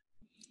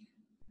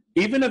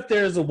 Even if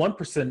there's a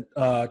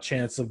 1%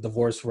 chance of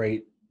divorce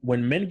rate,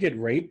 when men get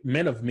raped,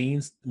 men of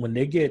means, when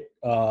they get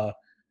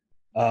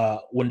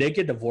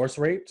divorce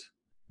raped,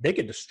 they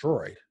get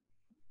destroyed.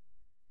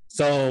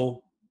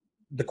 So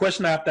the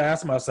question I have to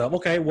ask myself,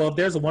 okay, well, if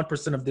there's a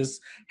 1% of this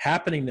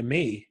happening to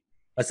me,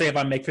 let's say if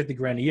I make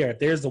 $50,000 a year, if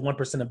there's a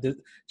 1% of this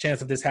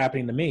chance of this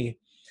happening to me,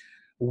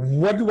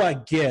 what do I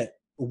get?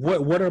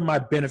 What are my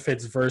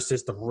benefits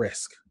versus the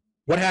risk?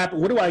 What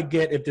do I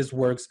get if this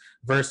works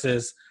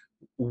versus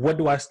what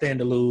do I stand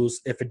to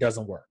lose if it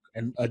doesn't work?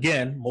 And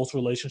again, most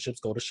relationships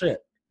go to shit.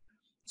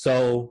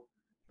 So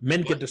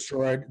men get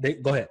destroyed.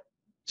 Go ahead.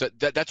 So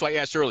that's why I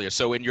asked earlier.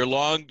 So in your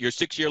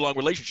 6-year-long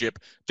relationship,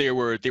 there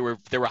were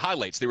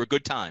highlights. There were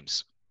good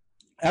times.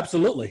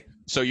 Absolutely.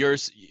 So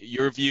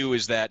your view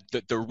is that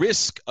the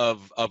risk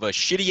of a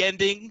shitty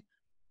ending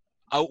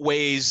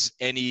outweighs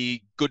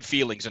any good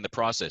feelings in the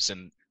process.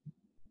 And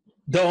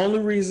the only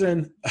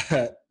reason,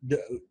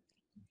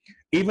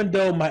 even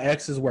though my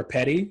exes were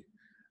petty,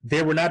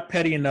 they were not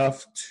petty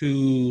enough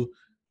to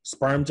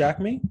sperm jack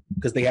me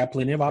because they had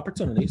plenty of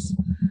opportunities.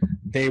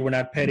 They were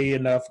not petty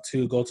enough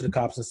to go to the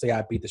cops and say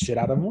I beat the shit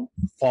out of them.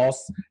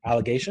 False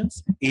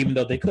allegations, even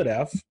though they could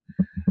have.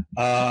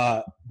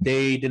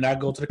 They did not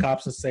go to the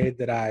cops and say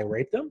that I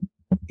raped them,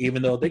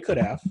 even though they could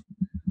have.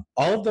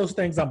 All of those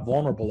things I'm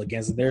vulnerable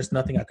against, and there's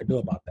nothing I could do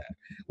about that.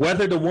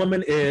 Whether the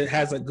woman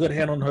has a good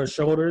head on her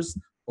shoulders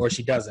or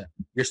she doesn't,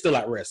 you're still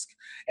at risk.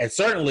 And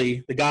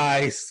certainly the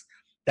guys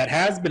that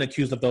has been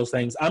accused of those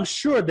things, I'm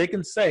sure they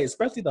can say,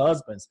 especially the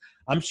husbands,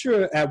 I'm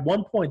sure at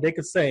one point they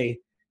could say,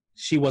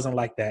 she wasn't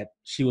like that.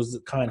 She was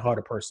a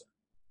kind-hearted person.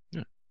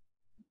 Yeah.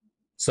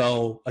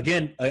 So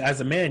again,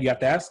 as a man, you have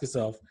to ask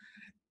yourself,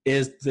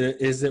 is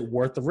it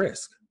worth the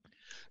risk?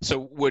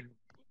 So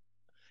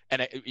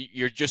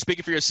you're just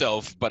speaking for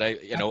yourself, but I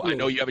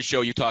know you have a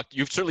show.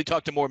 You've certainly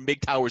talked to more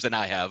MGTOWers than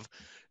I have.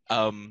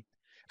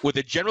 Would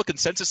the general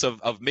consensus of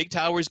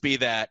MGTOWers be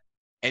that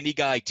any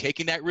guy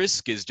taking that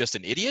risk is just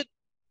an idiot?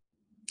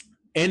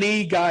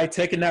 Any guy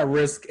taking that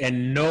risk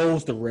and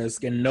knows the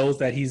risk and knows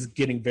that he's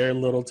getting very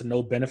little to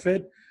no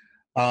benefit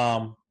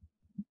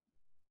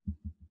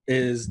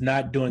is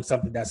not doing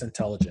something that's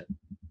intelligent.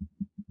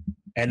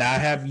 And I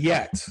have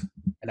yet,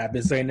 and I've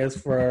been saying this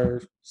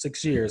for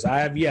 6 years, I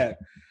have yet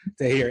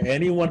to hear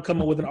anyone come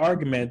up with an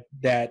argument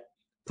that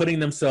putting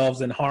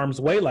themselves in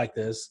harm's way like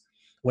this,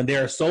 when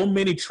there are so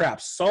many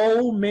traps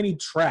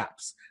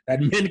that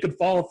men could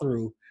fall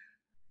through,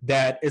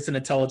 that it's an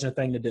intelligent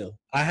thing to do.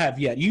 I have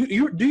yet.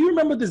 Do you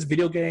remember this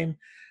video game?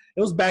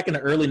 It was back in the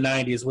early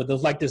 90s where there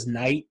was like this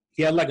knight.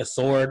 He had like a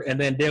sword, and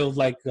then there was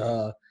like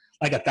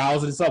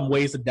 1,000 and something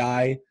ways to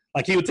die.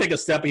 Like he would take a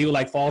step and he would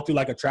like fall through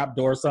like a trap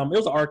door or something.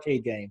 It was an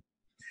arcade game.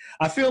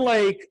 I feel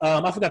like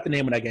I forgot the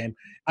name of that game.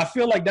 I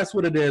feel like that's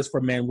what it is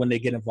for men when they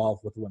get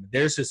involved with women.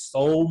 There's just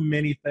so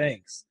many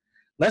things.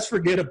 Let's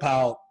forget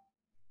about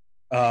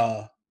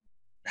 #MeToo,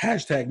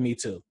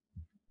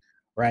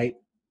 right?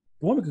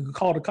 The woman could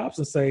call the cops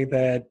and say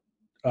that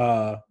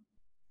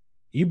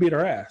you beat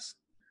her ass.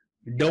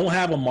 Don't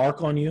have a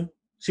mark on you.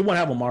 She won't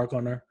have a mark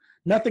on her.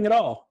 Nothing at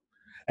all.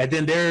 And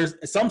then there's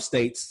some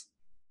states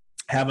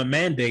have a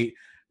mandate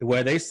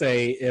where they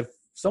say if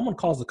someone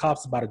calls the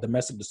cops about a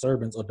domestic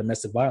disturbance or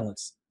domestic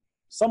violence,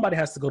 somebody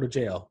has to go to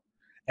jail.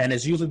 And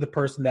it's usually the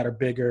person that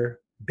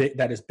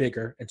is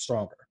bigger and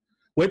stronger.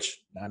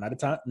 which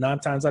nine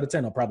times out of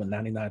 10, or probably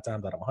 99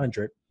 times out of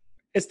 100,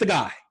 it's the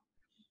guy.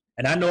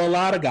 And I know a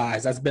lot of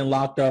guys that's been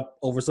locked up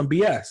over some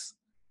BS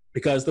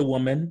because the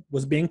woman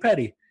was being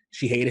petty.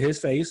 She hated his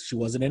face. She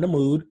wasn't in the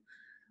mood.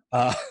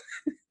 Or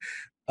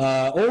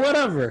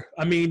whatever.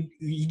 I mean,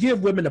 you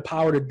give women the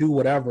power to do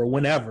whatever,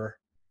 whenever.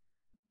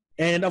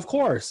 And of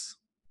course.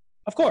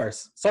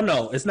 So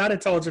no, it's not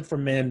intelligent for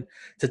men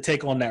to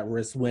take on that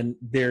risk when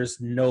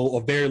there's no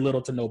or very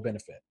little to no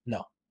benefit.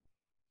 No.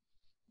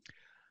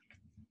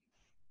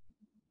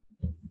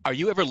 Are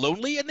you ever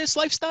lonely in this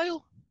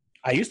lifestyle?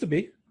 I used to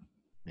be.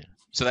 Yeah.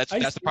 So that's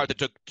the part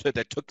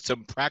that took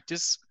some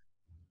practice.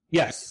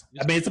 Yes,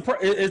 I mean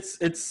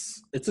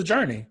it's a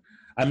journey.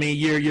 I mean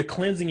you're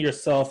cleansing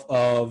yourself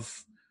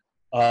of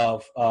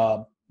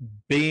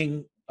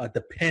being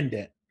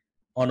dependent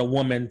on a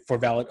woman for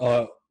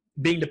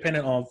being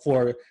dependent on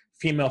for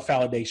female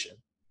validation.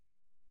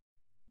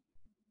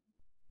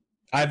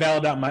 I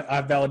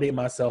validate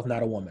myself,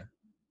 not a woman.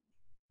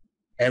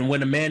 And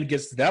when a man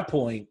gets to that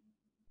point,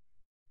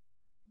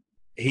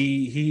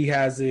 he's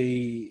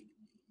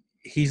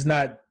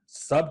not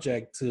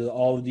subject to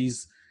all of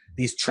these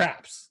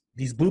traps,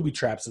 these booby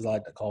traps, as I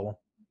like to call them.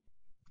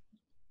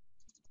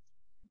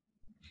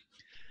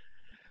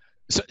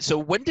 So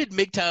when did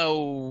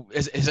MGTOW,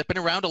 has it been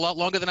around a lot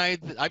longer than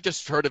I've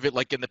just heard of it,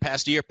 like in the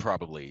past year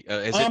probably?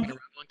 Has it been around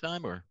a long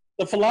time, or?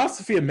 The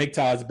philosophy of MGTOW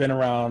has been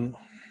around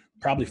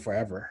probably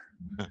forever.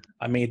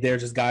 I mean, they're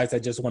just guys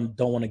that just don't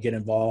want to get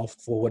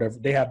involved for whatever.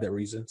 They have their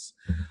reasons.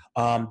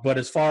 But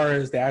as far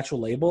as the actual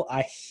label,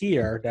 I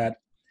hear that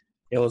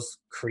it was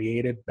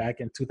created back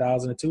in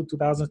 2002,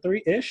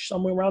 2003-ish,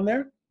 somewhere around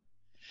there.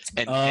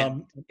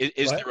 And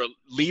is there a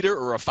leader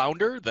or a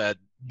founder that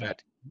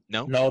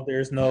no? No,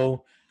 there's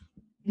no,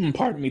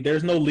 pardon me,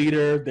 there's no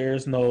leader,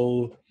 there's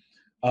no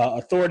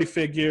authority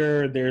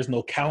figure, there's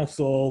no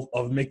council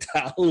of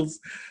MGTOWs,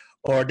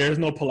 or there's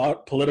no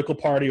political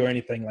party or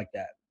anything like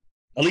that.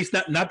 At least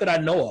not that I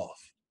know of.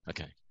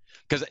 Okay,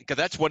 because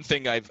that's one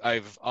thing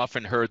I've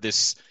often heard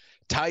this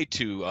tied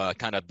to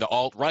kind of the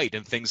alt-right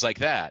and things like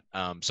that.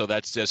 So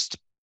that's just,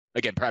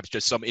 again, perhaps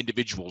just some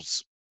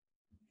individuals.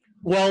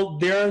 Well,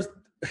 there's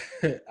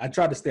I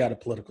try to stay out of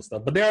political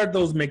stuff, but there are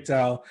those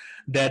MGTOW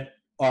that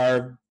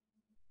are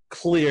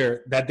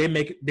clear that they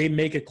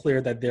make it clear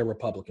that they're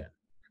Republican.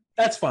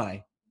 That's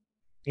fine.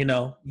 You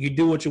know, you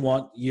do what you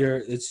want.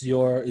 It's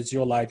your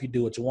life. You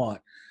do what you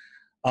want.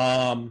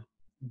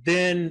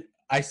 Then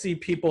I see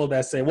people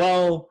that say,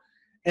 well,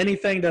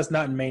 anything that's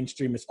not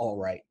mainstream is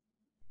alt-right,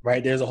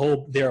 right? There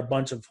are a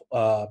bunch of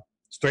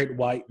straight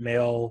white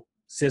male,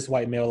 cis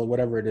white male, or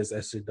whatever it is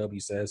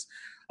SJW says.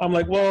 I'm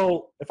like,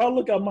 well, if I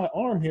look at my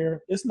arm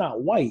here, it's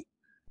not white,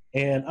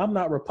 and I'm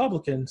not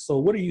Republican, so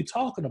what are you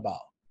talking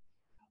about?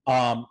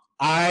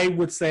 I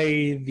would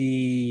say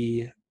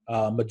the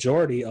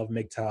majority of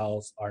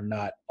MGTOWs are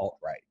not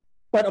alt-right.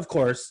 But of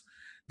course,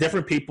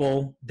 different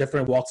people,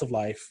 different walks of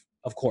life,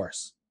 of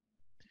course.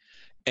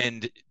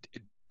 And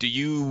do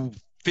you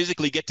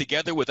physically get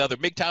together with other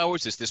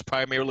MGTOWers? Is this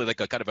primarily like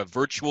a kind of a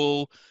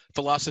virtual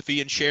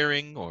philosophy and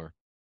sharing, or?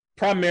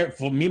 For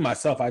me,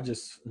 myself, I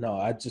just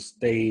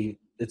stay,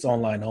 it's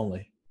online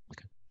only.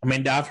 Okay. I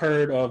mean, I've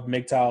heard of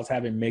MGTOWs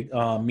having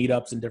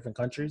meetups in different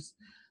countries,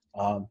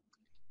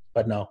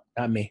 but no,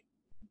 not me.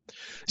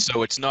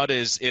 So it's not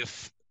as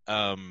if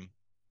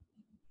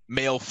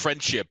male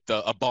friendship,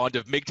 a bond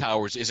of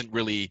MGTOWers, isn't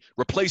really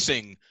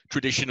replacing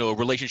traditional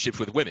relationships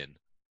with women.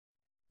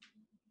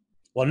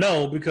 Well,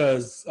 no,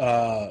 because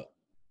as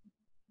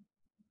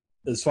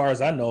far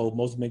as I know,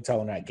 most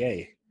MGTOW are not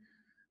gay.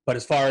 But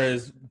as far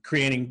as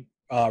creating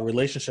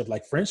relationships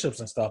like friendships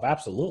and stuff,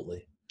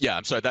 absolutely. Yeah,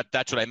 I'm sorry.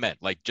 That's what I meant.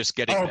 Like just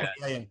getting that.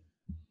 Yeah.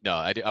 No,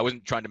 I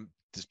wasn't trying to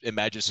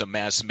imagine some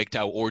mass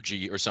MGTOW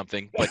orgy or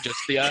something, but just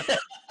the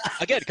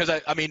again, because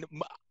I mean,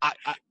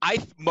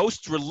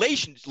 most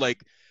relations,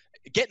 like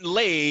getting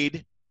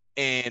laid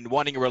and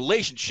wanting a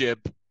relationship,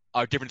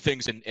 are different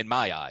things in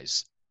my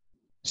eyes.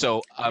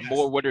 So I'm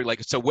more wondering,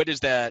 like, so what is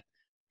that?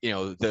 You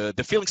know,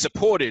 the feeling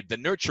supported, the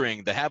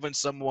nurturing, the having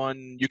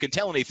someone you can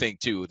tell anything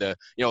to, the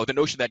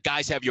notion that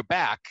guys have your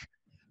back.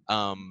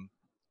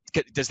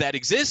 Does that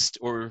exist?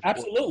 Or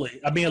absolutely.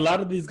 I mean, a lot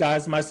of these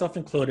guys, myself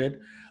included,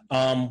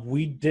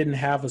 we didn't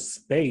have a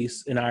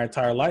space in our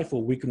entire life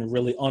where we can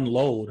really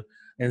unload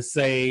and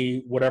say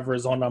whatever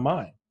is on our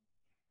mind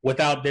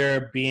without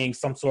there being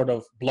some sort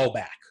of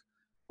blowback,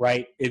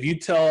 right? If you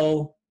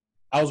tell,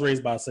 I was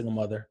raised by a single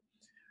mother.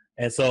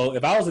 And so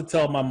if I was to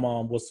tell my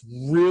mom what's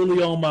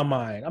really on my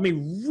mind, I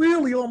mean,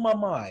 really on my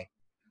mind,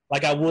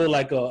 like I would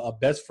like a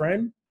best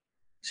friend,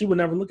 she would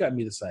never look at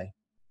me the same.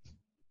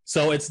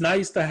 So it's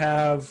nice to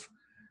have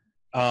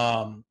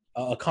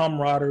a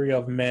camaraderie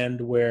of men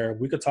where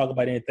we could talk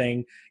about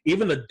anything,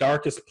 even the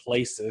darkest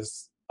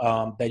places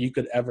that you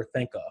could ever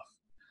think of,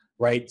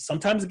 right?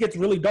 Sometimes it gets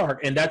really dark,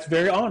 and that's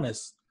very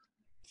honest.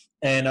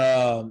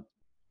 And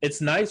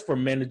it's nice for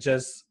men to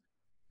just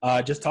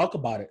talk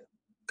about it.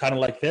 Kind of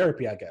like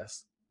therapy, I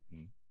guess.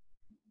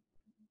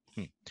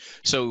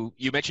 So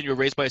you mentioned you were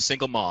raised by a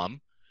single mom.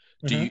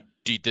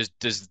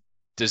 Does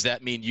Does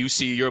that mean you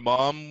see your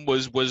mom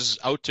was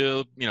out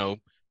to,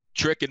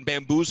 trick and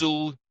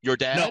bamboozle your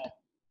dad?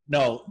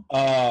 No.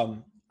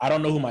 I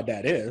don't know who my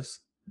dad is.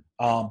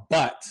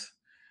 But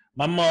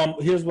my mom,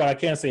 here's what I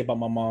can say about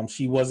my mom.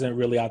 She wasn't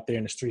really out there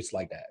in the streets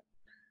like that.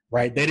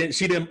 Right?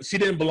 She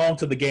didn't belong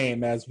to the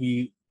game, as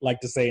we like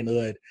to say in the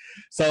hood.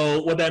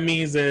 So what that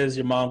means is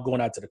your mom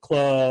going out to the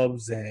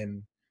clubs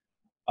and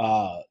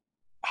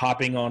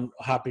hopping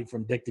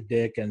from dick to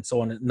dick and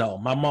so on. No,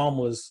 my mom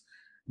was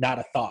not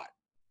a thought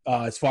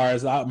as far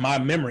as my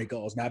memory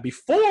goes. Now,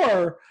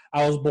 before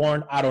I was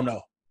born, I don't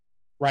know.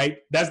 Right?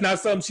 That's not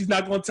something she's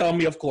not going to tell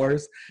me, of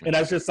course, and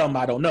that's just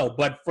something I don't know.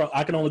 But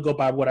I can only go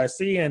by what I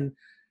see, and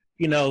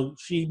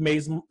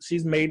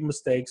she's made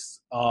mistakes,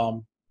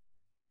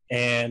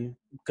 and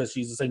because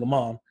she's a single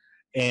mom,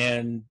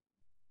 and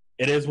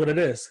it is what it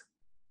is.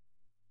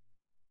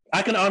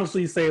 I can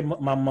honestly say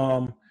my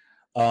mom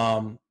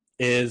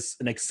is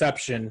an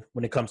exception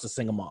when it comes to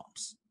single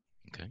moms.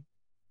 Okay,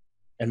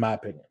 in my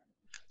opinion.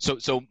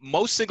 So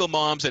most single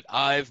moms that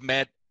I've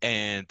met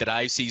and that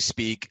I see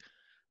speak,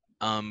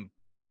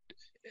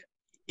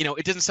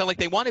 it doesn't sound like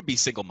they want to be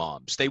single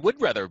moms. They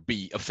would rather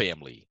be a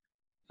family.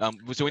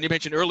 So when you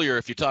mentioned earlier,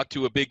 if you talked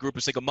to a big group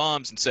of single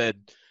moms and said,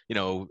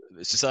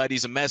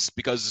 society's a mess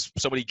because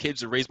so many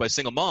kids are raised by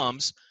single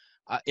moms,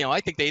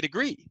 I think they'd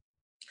agree.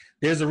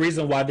 There's a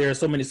reason why there are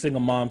so many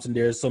single moms and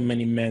there's so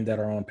many men that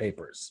are on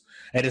papers.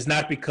 And it's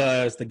not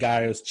because the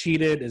guy was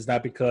cheated. It's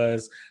not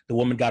because the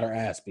woman got her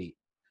ass beat.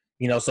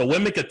 So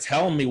women could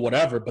tell me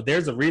whatever, but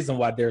there's a reason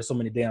why there's so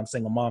many damn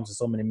single moms and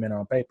so many men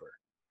on paper.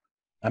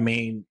 I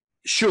mean,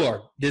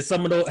 sure, has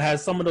some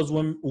of those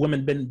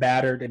women been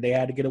battered and they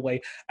had to get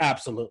away?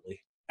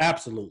 Absolutely.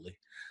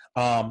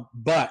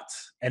 But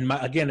in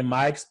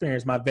my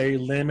experience, my very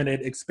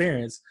limited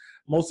experience,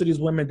 most of these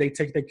women, they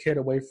take their kid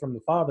away from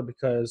the father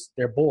because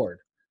they're bored,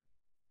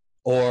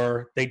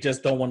 or they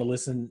just don't want to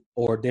listen,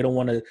 or they don't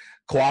want to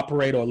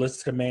cooperate or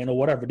listen to man or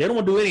whatever. They don't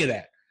want to do any of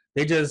that.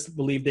 They just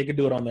believe they can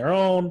do it on their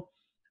own.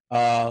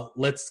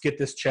 Let's get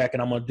this check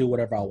and I'm going to do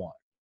whatever I want.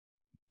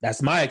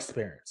 That's my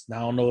experience. Now,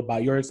 I don't know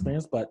about your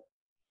experience, but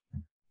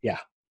yeah.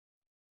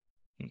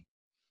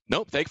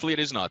 Nope. Thankfully, it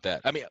is not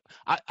that. I mean,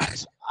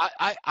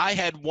 I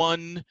had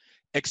one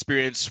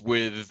experience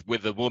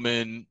with a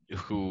woman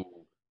who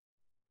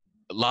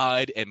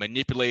lied and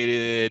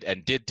manipulated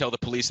and did tell the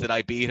police that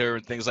I beat her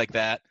and things like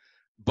that.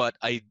 But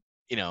that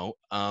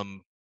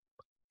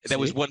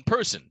was one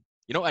person.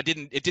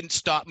 It didn't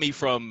stop me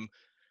from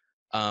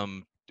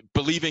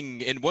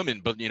believing in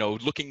women, but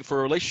looking for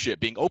a relationship,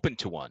 being open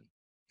to one.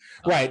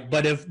 Right,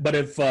 but if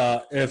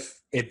that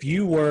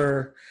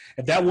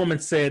woman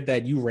said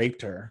that you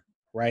raped her,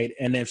 right,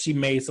 and if she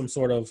made some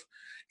sort of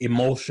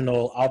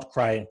emotional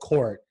outcry in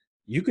court,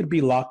 you could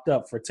be locked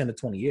up for 10 to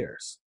 20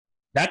 years.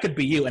 That could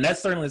be you, and that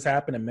certainly has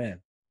happened to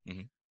men.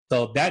 Mm-hmm.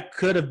 So that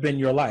could have been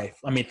your life.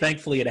 I mean,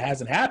 thankfully it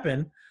hasn't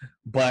happened,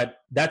 but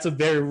that's a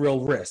very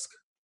real risk.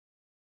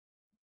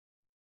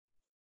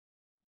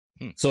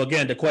 So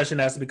again, the question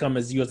has to become,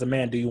 as you as a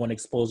man, do you want to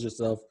expose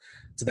yourself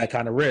to that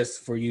kind of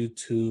risk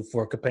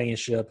for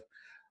companionship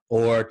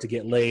or to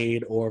get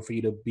laid or for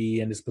you to be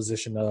in this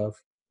position of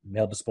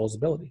male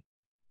disposability?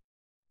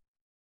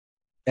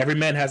 Every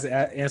man has to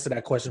answer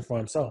that question for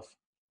himself.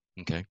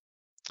 Okay.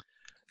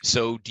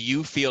 So do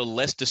you feel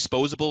less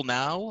disposable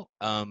now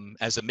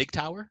as a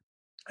MGTOWer?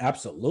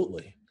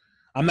 Absolutely.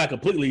 I'm not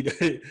completely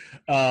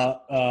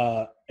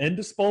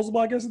indisposable,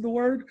 I guess is the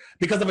word.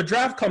 Because if a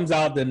draft comes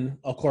out, then,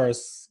 of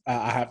course,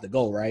 I have to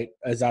go, right?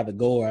 It's either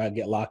go or I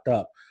get locked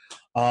up.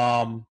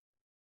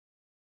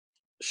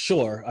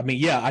 Sure. I mean,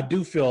 yeah, I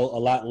do feel a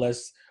lot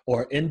less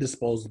or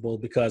indisposable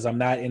because I'm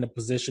not in a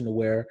position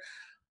where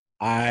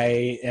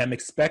I am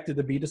expected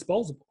to be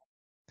disposable.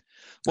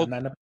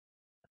 Well,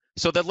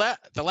 so the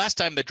last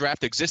time the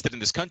draft existed in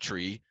this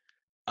country,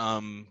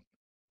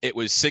 it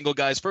was single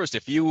guys first.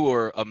 If you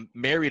were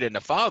married and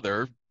a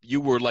father, you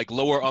were like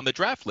lower on the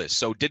draft list.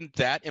 So didn't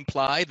that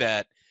imply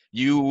that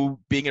you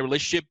being in a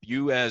relationship,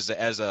 you as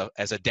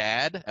a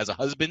dad, as a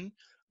husband,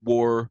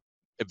 were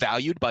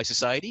valued by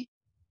society?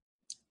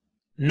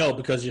 No,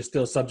 because you're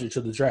still subject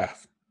to the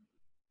draft.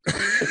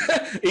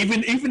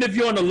 even if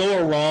you're on the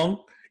lower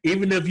rung,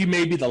 even if you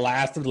may be the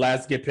last of the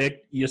last to get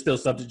picked, you're still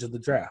subject to the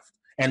draft.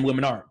 And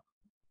women aren't.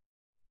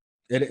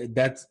 It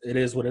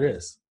is what it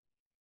is.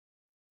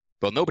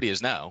 Well, nobody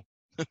is now.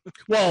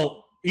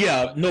 Well,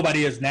 yeah,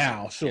 nobody is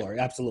now. Sure,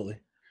 yeah. Absolutely.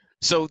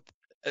 So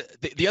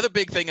the other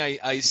big thing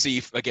I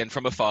see, again,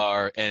 from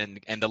afar, and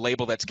the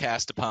label that's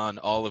cast upon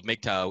all of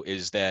MGTOW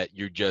is that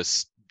you're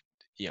just,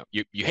 you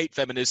hate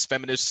feminists.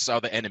 Feminists are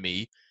the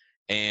enemy.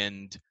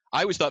 And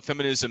I always thought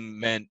feminism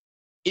meant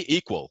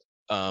equal.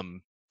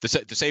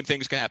 The same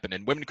things can happen,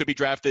 and women could be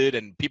drafted,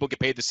 and people get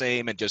paid the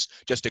same, and just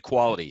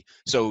equality.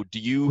 So do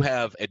you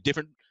have a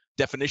different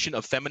definition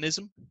of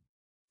feminism?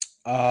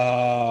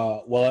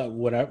 Well,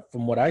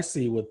 from what I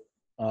see with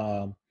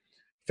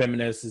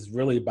feminists is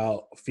really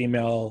about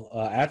female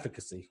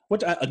advocacy,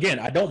 which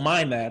I don't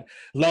mind that,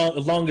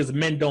 as long as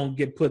men don't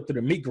get put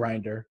through the meat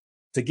grinder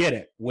to get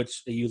it,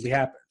 which it usually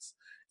happens.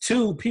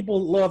 Two, people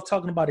love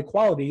talking about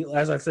equality,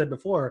 as I said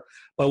before,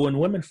 but when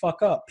women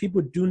fuck up,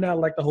 people do not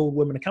like to hold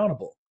women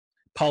accountable.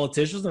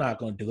 Politicians are not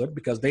going to do it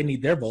because they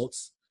need their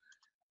votes.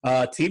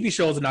 TV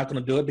shows are not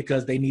going to do it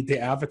because they need to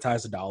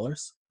advertise the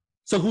dollars.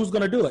 So who's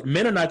going to do it?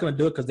 Men are not going to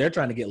do it because they're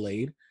trying to get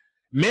laid.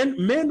 Men,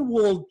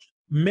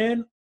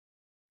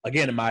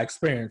 again, in my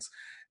experience,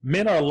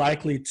 men are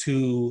likely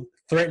to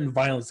threaten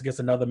violence against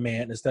another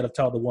man instead of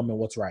tell the woman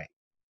what's right.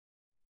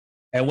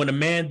 And when a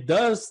man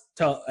has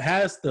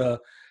the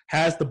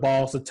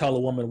balls to tell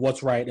a woman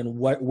what's right and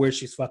where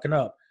she's fucking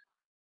up,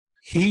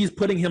 he's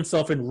putting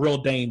himself in real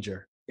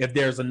danger if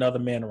there's another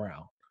man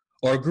around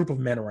or a group of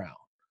men around.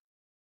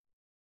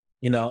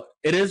 You know,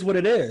 it is what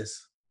it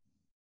is.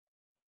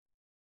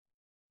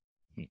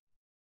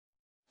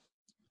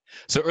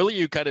 So earlier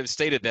you kind of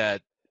stated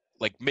that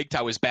like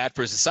MGTOW is bad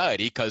for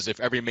society because if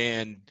every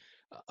man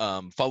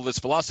followed this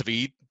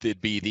philosophy,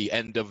 it'd be the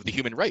end of the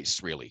human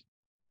race, really.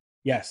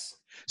 Yes.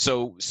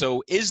 So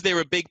is there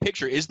a big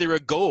picture? Is there a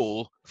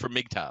goal for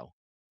MGTOW?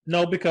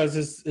 No, because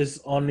it's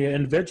on the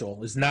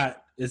individual. It's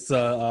not. It's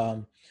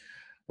a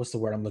what's the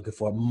word I'm looking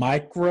for?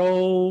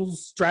 Micro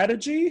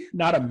strategy,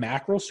 not a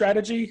macro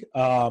strategy.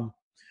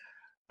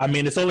 I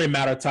mean, it's only a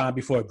matter of time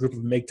before a group of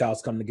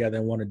MGTOWs come together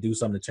and want to do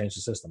something to change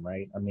the system,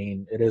 right? I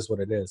mean, it is what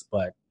it is.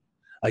 But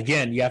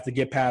again, you have to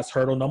get past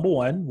hurdle number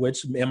one,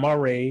 which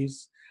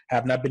MRAs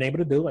have not been able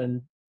to do,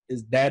 and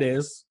that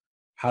is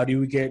how do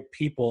we get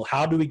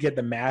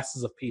the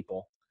masses of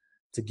people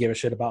to give a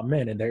shit about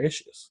men and their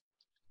issues?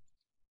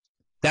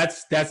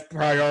 That's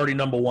priority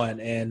number one,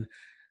 and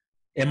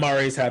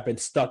MRAs have been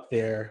stuck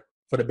there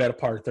for the better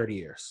part of 30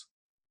 years.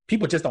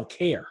 People just don't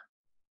care.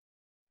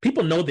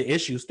 People know the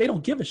issues. They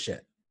don't give a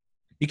shit.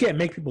 You can't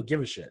make people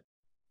give a shit.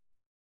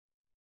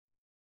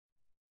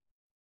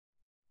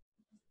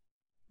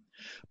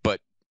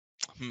 But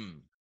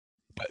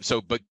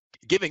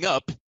giving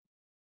up.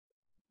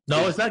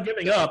 No, it's not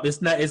giving up.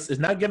 It's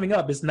not giving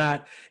up.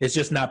 It's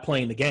just not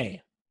playing the game.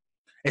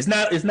 It's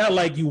not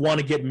like you want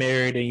to get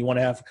married and you want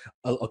to have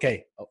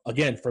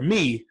again, for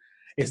me,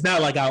 it's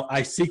not like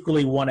I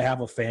secretly want to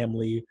have a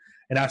family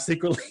and I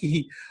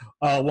secretly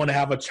want to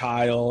have a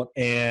child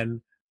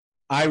and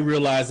I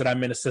realize that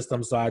I'm in a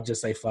system, so I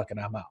just say fuck it,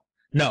 I'm out.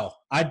 No,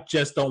 I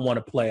just don't want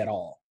to play at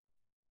all.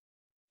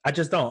 I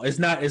just don't. It's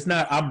not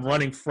I'm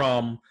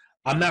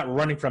not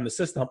running from the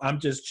system. I'm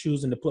just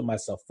choosing to put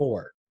myself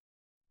forward.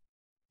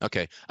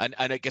 Okay, and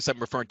I guess I'm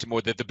referring to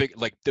more the big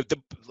like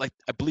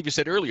I believe you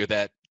said earlier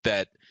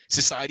that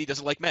society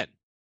doesn't like men.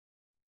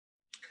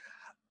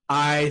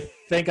 I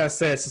think I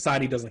said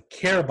society doesn't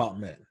care about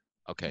men.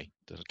 Okay,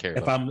 doesn't care.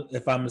 If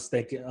I'm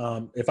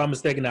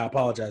mistaken, I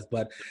apologize.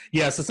 But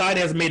yeah, society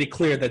has made it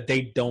clear that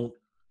they don't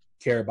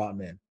care about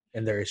men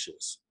and their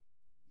issues.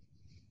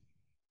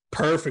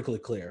 Perfectly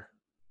clear.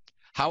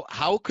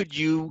 How could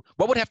you?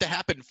 What would have to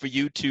happen for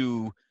you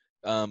to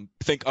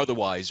think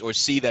otherwise or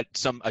see that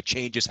a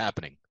change is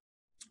happening?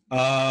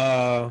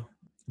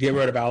 Get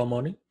rid of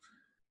alimony.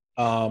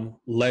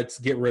 Let's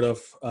get rid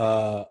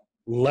of.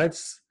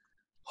 Let's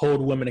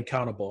hold women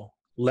accountable.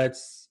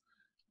 Let's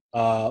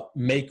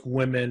make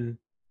women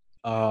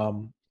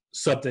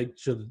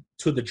subject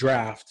to the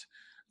draft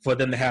for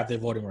them to have their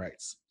voting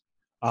rights.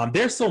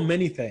 There's so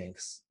many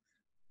things.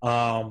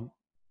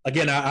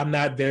 Again, I'm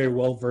not very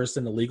well versed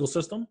in the legal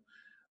system,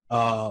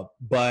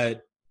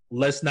 but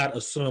let's not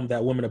assume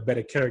that women are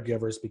better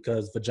caregivers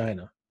because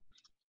vagina.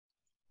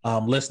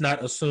 Let's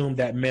not assume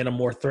that men are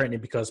more threatening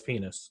because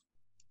penis.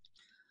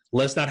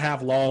 Let's not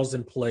have laws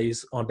in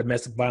place on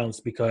domestic violence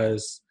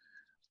because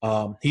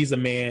he's a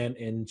man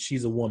and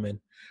she's a woman.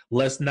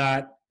 Let's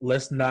not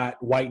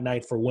white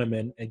knight for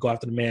women and go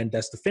after the man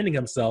that's defending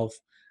himself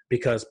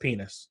because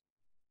penis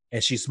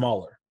and she's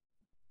smaller.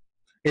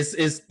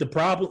 It's the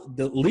problem.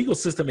 The legal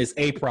system is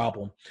a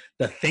problem.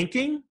 The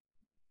thinking,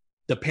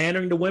 the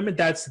pandering to women,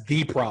 that's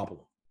the problem.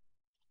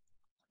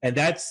 And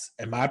that's,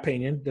 in my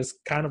opinion, that's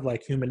kind of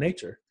like human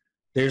nature.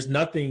 There's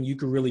nothing you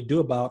can really do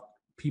about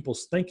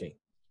people's thinking,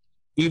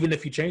 even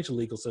if you change the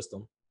legal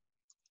system.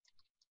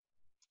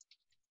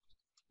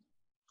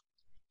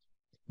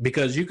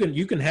 Because you can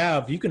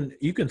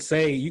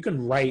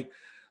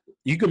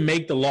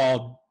make the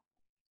law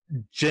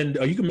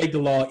gender, or you can make the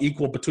law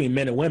equal between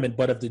men and women,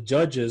 but if the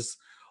judges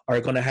are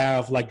going to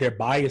have like their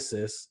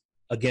biases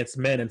against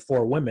men and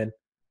for women,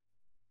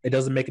 it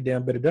doesn't make a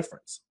damn bit of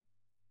difference.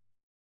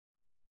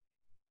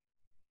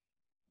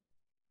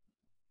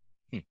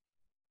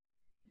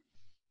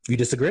 You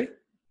disagree?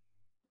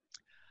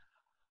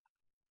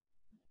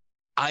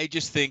 I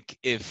just think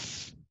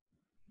if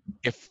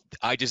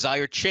I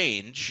desire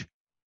change,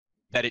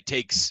 that it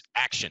takes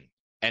action.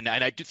 And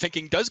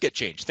thinking does get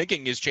changed.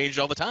 Thinking is changed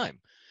all the time.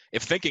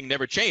 If thinking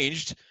never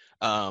changed,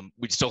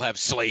 we'd still have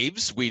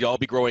slaves. We'd all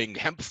be growing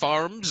hemp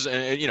farms.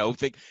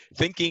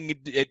 Thinking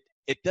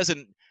it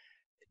doesn't.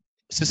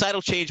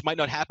 Societal change might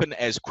not happen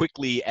as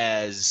quickly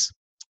as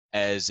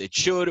it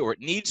should or it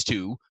needs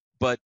to,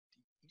 but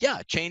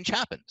yeah, change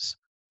happens.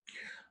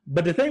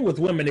 But the thing with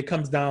women, it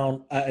comes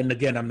down, and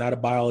again, I'm not a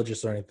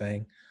biologist or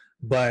anything,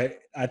 but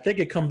I think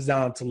it comes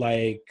down to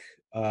like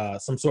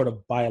some sort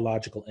of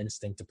biological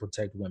instinct to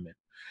protect women,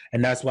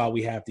 and that's why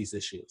we have these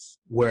issues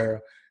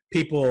where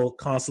people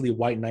constantly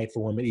white knight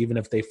for women, even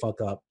if they fuck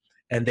up,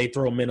 and they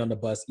throw men on the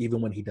bus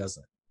even when he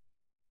doesn't.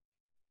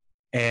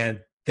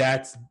 And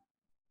that's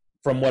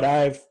from what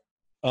I've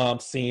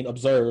seen,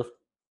 observed,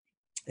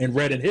 and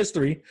read in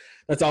history.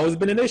 That's always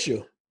been an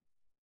issue.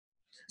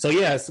 So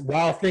yes,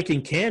 while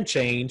thinking can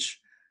change,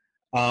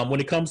 when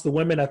it comes to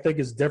women, I think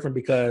it's different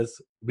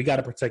because we got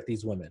to protect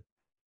these women.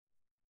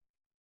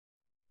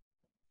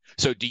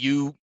 So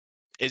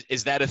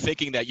is that a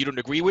thinking that you don't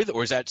agree with,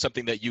 or is that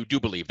something that you do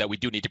believe that we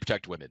do need to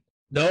protect women?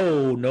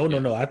 No.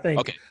 I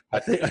think I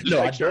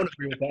don't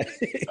agree with that.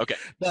 Okay.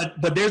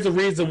 But there's a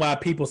reason why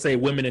people say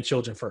women and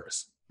children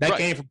first. That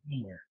came from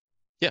somewhere.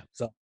 Yeah.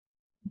 So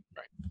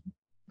right.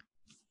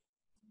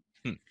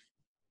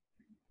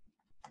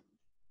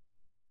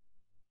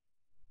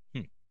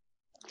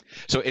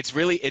 So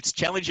it's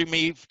challenging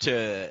me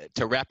to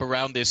wrap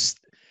around this.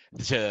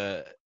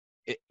 I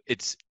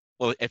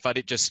find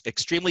it just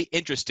extremely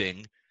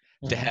interesting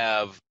to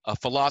have a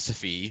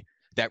philosophy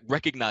that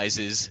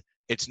recognizes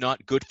it's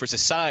not good for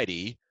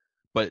society,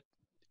 but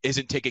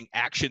isn't taking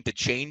action to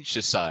change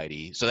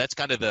society. So that's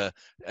kind of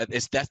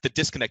that's the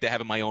disconnect I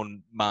have in my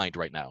own mind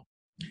right now.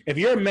 If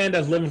you're a man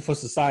that's living for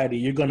society,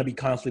 you're going to be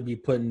constantly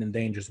be put in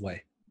danger's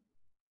way.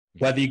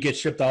 Whether you get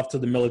shipped off to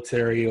the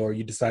military or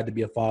you decide to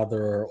be a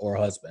father or a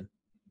husband.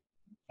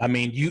 I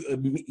mean,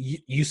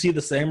 you see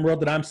the same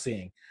world that I'm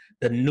seeing,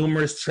 the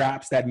numerous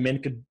traps that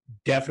men could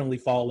definitely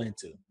fall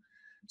into.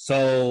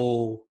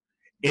 So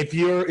if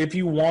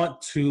you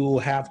want to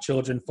have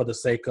children for the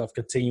sake of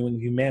continuing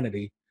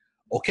humanity,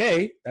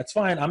 okay, that's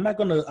fine. I'm not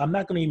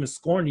gonna even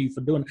scorn you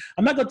for doing.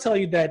 I'm not gonna tell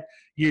you that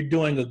you're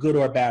doing a good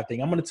or a bad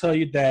thing. I'm gonna tell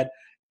you that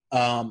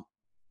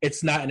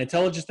it's not an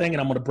intelligent thing,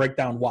 and I'm gonna break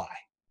down why.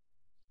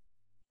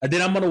 And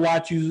then I'm gonna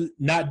watch you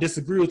not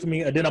disagree with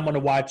me, and then I'm gonna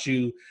watch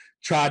you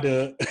try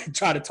to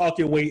talk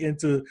your way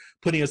into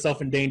putting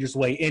yourself in dangerous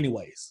way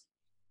anyways.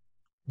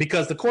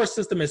 Because the court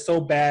system is so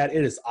bad,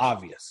 it is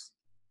obvious.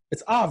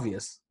 It's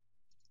obvious.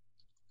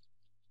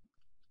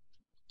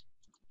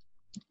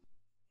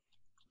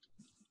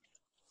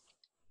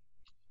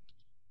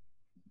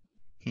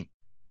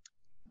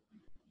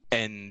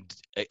 And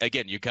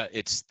again,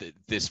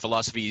 this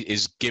philosophy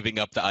is giving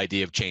up the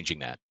idea of changing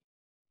that.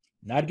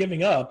 Not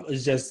giving up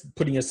is just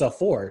putting yourself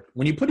forward.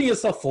 When you're putting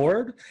yourself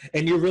forward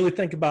and you really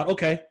think about,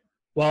 okay,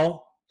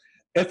 well,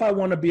 if I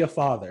want to be a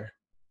father,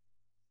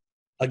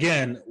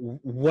 again,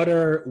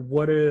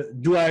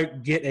 do I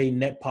get a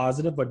net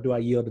positive or do I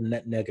yield a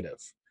net negative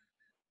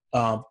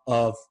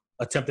of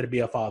attempting to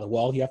be a father?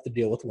 Well, you have to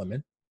deal with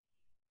women.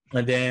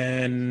 And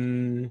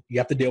then you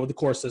have to deal with the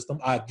court system.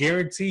 I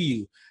guarantee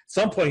you, at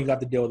some point you got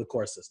to deal with the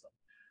court system.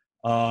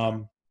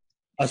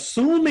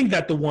 Assuming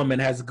that the woman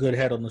has a good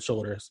head on the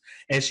shoulders,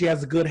 and she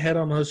has a good head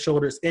on her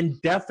shoulders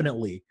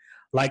indefinitely,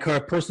 like her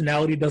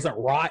personality doesn't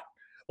rot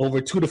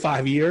over 2 to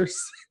 5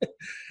 years.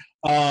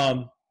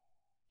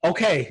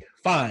 Okay,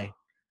 fine.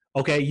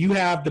 Okay, you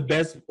have the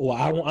best. Well,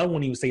 I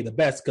won't even say the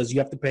best because you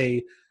have to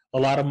pay a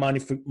lot of money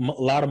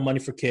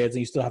for kids, and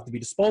you still have to be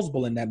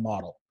disposable in that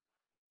model,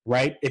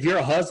 right? If you're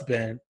a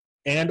husband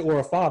and or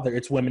a father,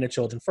 it's women and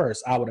children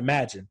first, I would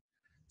imagine.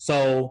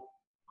 So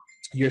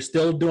you're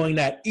still doing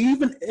that,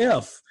 even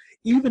if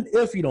you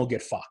don't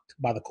get fucked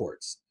by the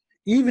courts,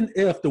 even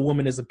if the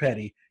woman is a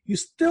petty, you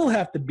still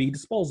have to be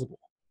disposable.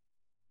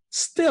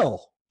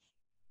 Still.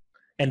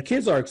 And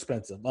kids are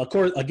expensive. Of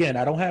course, again,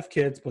 I don't have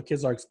kids, but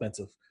kids are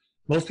expensive.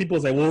 Most people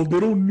say, well, they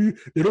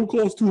don't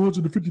cost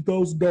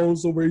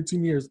 $250,000 over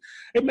 18 years.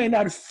 It may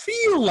not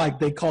feel like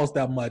they cost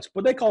that much,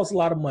 but they cost a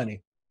lot of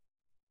money.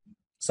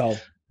 So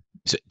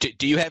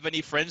do you have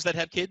any friends that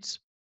have kids?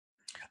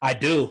 I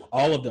do,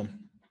 all of them.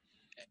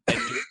 And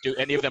do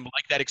any of them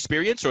like that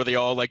experience, or are they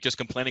all like just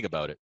complaining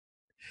about it?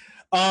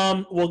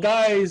 Well,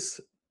 guys,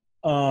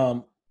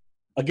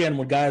 again,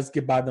 when guys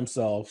get by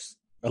themselves,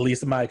 at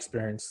least in my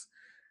experience,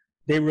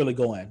 they really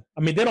go in.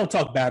 I mean, they don't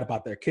talk bad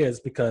about their kids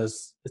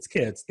because it's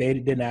kids. They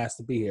didn't ask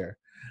to be here.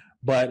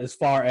 But as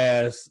far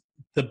as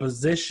the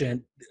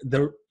position,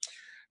 the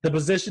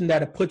position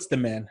that it puts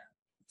them in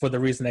for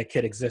the reason that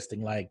kid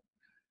existing, like,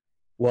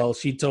 well,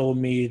 she told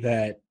me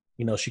that,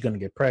 she's going to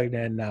get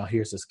pregnant. Now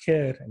here's this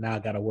kid, and now I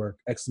got to work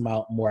X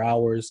amount more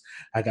hours.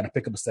 I got to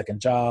pick up a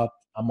second job.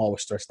 I'm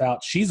always stressed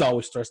out. She's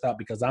always stressed out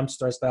because I'm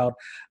stressed out.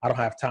 I don't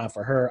have time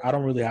for her. I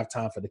don't really have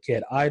time for the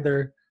kid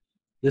either.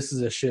 This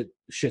is a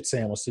shit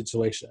sandwich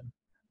situation,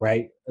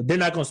 right? They're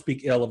not going to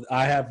speak ill of.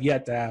 I have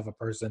yet to have a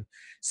person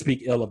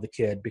speak ill of the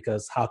kid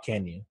because how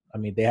can you? I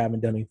mean, they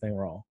haven't done anything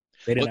wrong.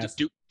 They didn't.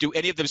 Well, do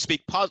any of them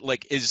speak positive?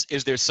 Like, is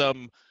there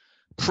some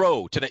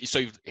pro to that?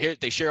 So here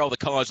they share all the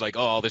cons, like,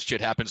 oh, all this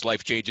shit happens,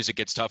 life changes, it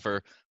gets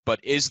tougher.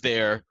 But is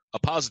there a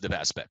positive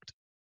aspect?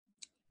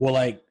 Well,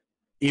 like,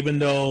 even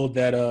though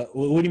that,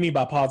 what do you mean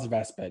by positive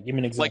aspect? Give me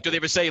an example. Like, do they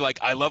ever say, like,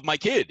 I love my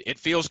kid, it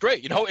feels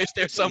great? Is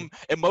there some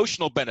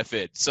emotional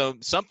benefit,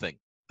 something?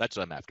 That's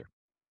what I'm after.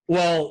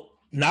 Well,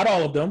 not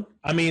all of them.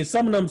 I mean,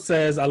 some of them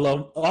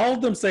all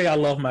of them say I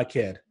love my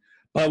kid.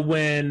 But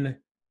when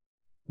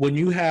when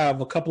you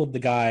have a couple of the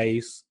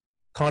guys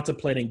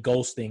contemplating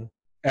ghosting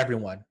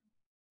everyone,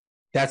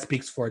 that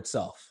speaks for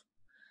itself.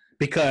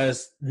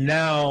 Because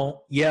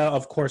now, yeah,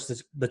 of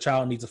course, the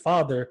child needs a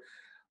father,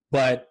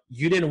 but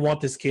you didn't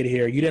want this kid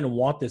here. You didn't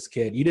want this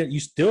kid. You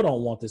still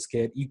don't want this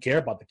kid. You care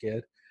about the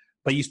kid,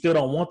 but you still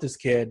don't want this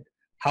kid.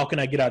 How can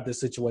I get out of this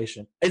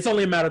situation? It's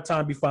only a matter of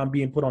time before I'm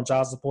being put on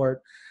child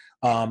support.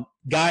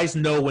 Guys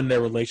know when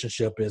their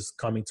relationship is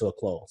coming to a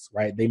close,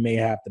 right? They may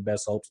have the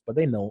best hopes, but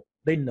they know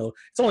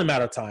it's only a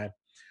matter of time.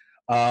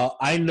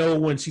 I know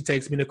when she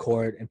takes me to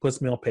court and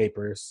puts me on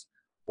papers,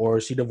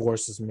 or she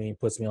divorces me and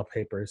puts me on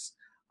papers,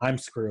 I'm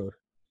screwed.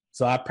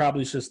 So I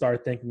probably should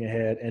start thinking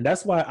ahead. And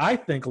that's why I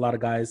think a lot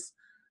of guys,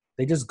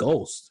 they just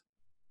ghost.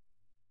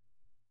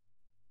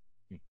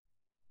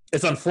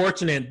 It's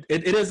unfortunate.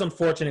 It is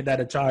unfortunate that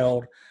a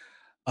child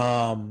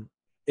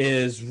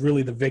is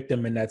really the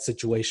victim in that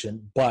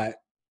situation. But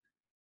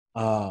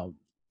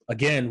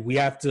again, we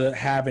have to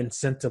have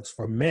incentives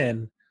for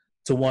men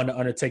to want to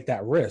undertake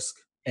that risk.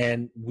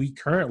 And we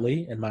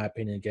currently, in my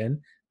opinion,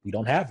 again, we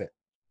don't have it.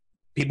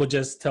 People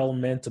just tell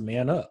men to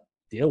man up,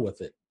 deal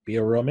with it, be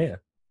a real man.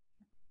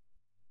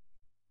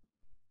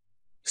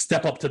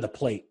 Step up to the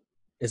plate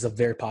is a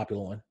very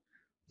popular one.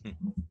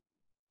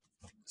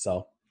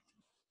 So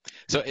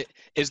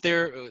is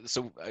there?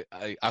 So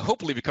I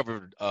hopefully we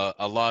covered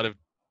a lot of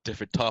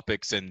different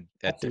topics and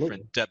at Absolutely.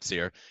 different depths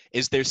here.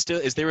 Is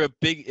there a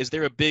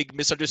big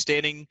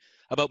misunderstanding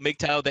about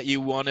MGTOW that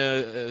you want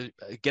to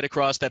get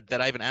across that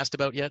I haven't asked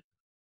about yet?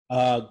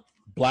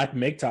 Black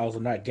MGTOWs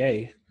are not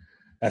gay.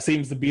 That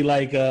seems to be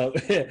like when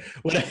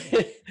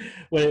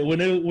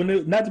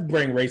not to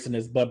bring race in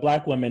this, but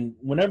black women,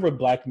 whenever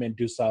black men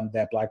do something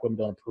that black women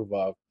don't approve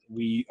of,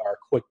 we are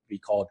quick to be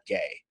called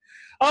gay.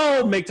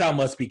 Oh, MGTOW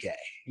must be gay.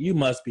 You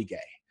must be gay.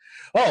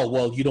 Oh,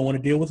 well, you don't want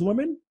to deal with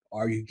women?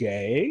 Are you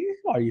gay?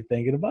 Are you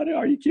thinking about it?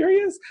 Are you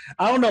curious?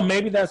 I don't know.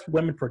 Maybe that's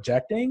women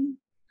projecting.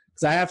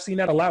 Because I have seen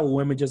that a lot where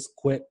women just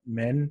quit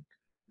men.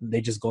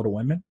 They just go to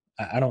women.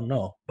 I don't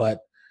know.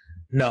 But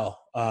no,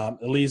 at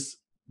least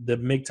the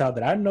MGTOW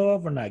that I know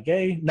of are not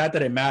gay. Not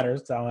that it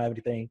matters. I don't have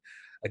anything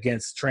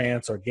against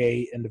trans or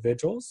gay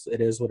individuals.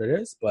 It is what it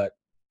is. But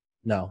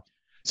no.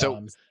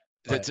 So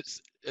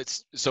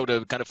it's so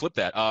to kind of flip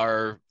that,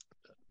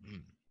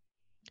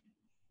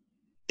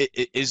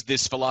 is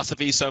this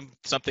philosophy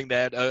something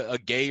that a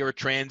gay or a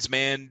trans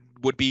man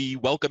would be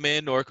welcome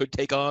in or could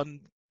take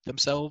on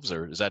themselves,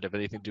 or does that have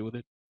anything to do with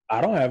it?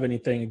 I don't have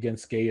anything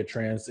against gay or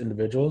trans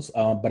individuals,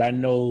 but I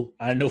know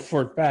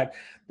for a fact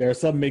there are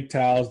some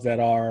MGTOWs that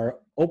are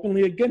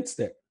openly against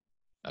it.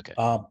 Okay.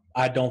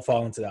 I don't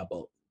fall into that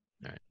boat.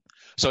 All right.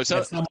 So if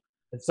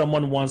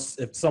someone wants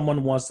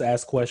to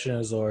ask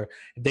questions or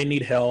if they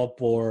need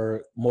help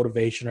or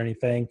motivation or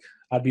anything,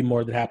 I'd be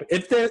more than happy.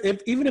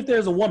 Even if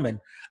there's a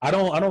woman, I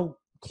don't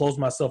close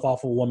myself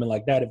off a woman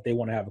like that if they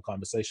want to have a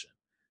conversation.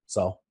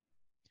 So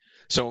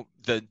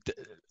the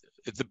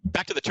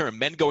back to the term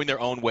men going their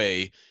own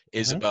way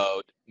is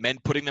about men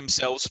putting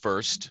themselves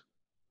first.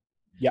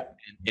 Yeah.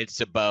 And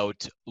it's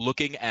about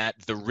looking at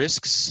the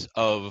risks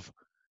of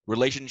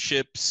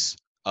relationships,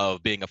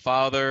 of being a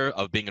father,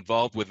 of being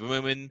involved with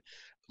women,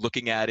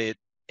 looking at it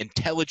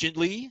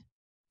intelligently,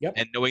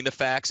 and knowing the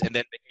facts, and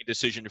then making a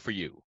decision for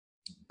you.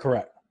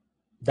 Correct.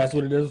 That's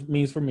what it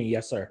means for me.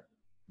 Yes, sir.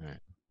 All right.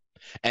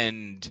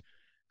 And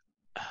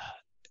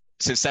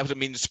since that's what it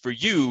means for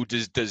you,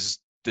 does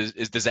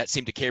that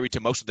seem to carry to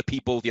most of the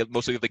people,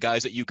 mostly of the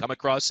guys that you come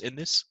across in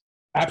this?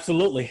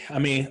 Absolutely. I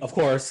mean, of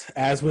course,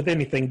 as with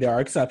anything, there are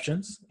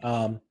exceptions.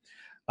 I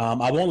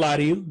won't lie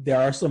to you. There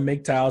are some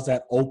MGTOWs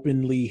that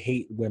openly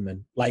hate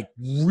women, like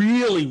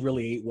really,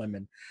 really hate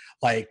women.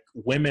 Like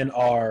women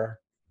are,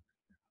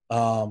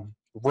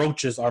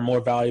 roaches are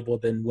more valuable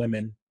than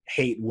women.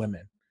 Hate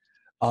women.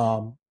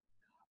 There's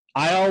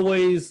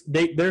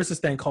this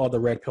thing called the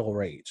red pill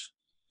rage,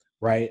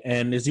 right?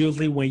 And it's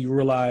usually when you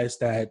realize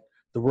that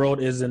the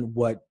world isn't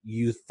what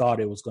you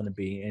thought it was going to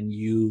be, and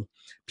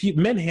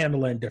men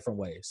handle it in different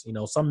ways. You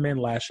know, some men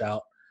lash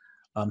out.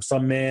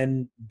 Some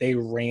men, they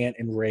rant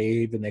and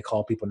rave and they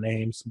call people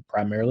names,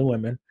 primarily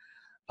women.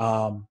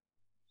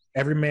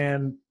 Every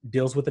man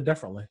deals with it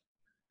differently.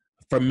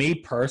 For me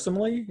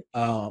personally,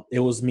 it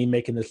was me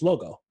making this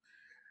logo.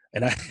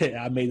 And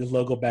I made this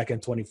logo back in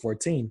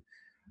 2014.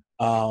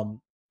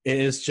 It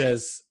is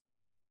just,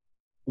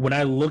 when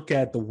I look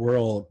at the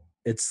world,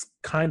 it's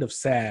kind of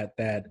sad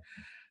that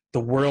the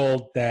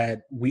world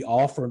that we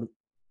offer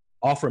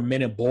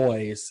men and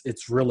boys,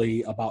 it's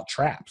really about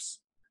traps.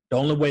 The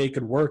only way it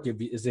could work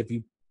is if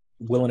you're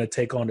willing to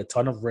take on a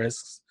ton of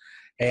risks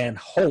and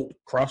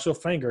cross your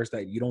fingers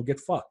that you don't get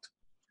fucked.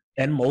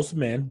 And most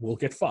men will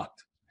get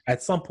fucked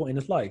at some point in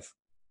his life.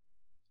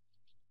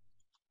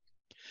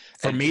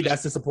 For me,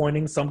 that's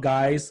disappointing. Some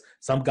guys,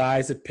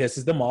 it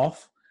pisses them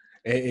off.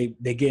 They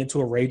get into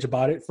a rage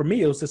about it. For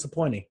me, it was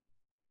disappointing.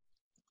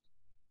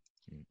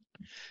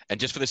 And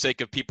just for the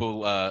sake of people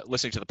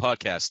listening to the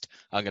podcast,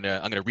 I'm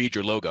gonna read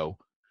your logo.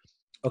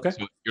 Okay.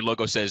 So your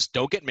logo says,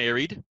 "Don't get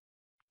married,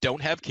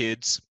 don't have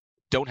kids,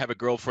 don't have a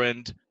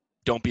girlfriend,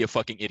 don't be a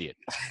fucking idiot.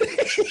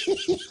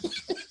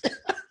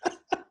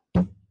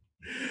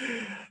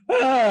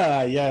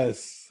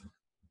 Yes.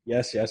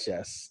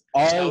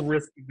 All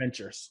risky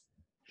ventures.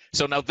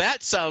 So now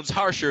that sounds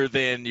harsher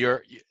than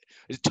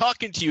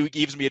talking to you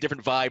gives me a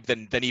different vibe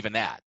than even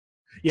that.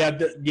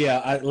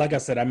 Yeah, like I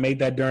said, I made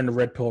that during the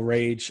Red Pill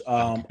Rage.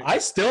 I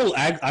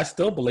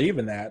still believe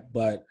in that,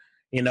 but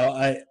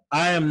I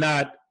am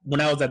not. When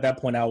I was at that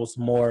point, I was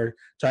more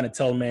trying to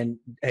tell men,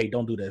 hey,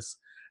 don't do this.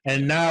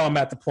 And now I'm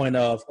at the point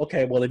of,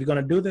 okay, well, if you're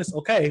going to do this,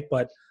 okay,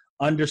 but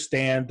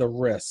understand the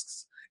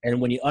risks. And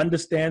when you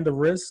understand the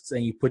risks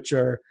and you put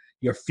your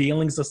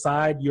feelings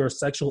aside, your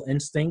sexual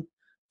instinct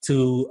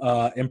to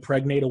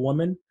impregnate a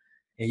woman,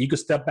 and you can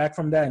step back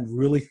from that and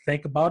really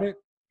think about it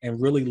and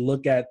really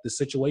look at the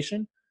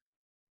situation,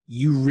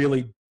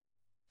 you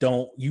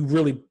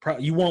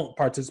won't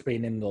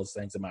participate in those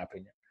things, in my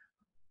opinion.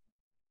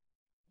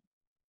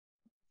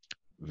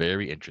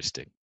 Very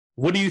interesting.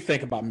 What do you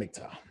think about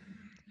MGTOW?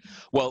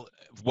 Well,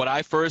 what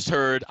I first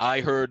heard, I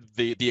heard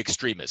the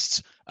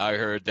extremists. I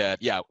heard that,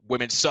 yeah,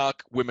 women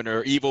suck, women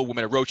are evil,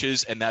 women are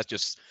roaches, and that's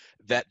just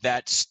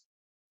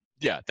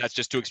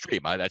too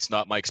extreme. That's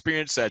not my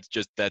experience. That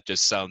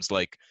just sounds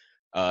like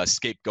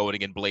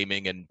scapegoating and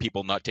blaming and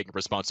people not taking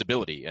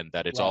responsibility, and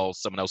that it's all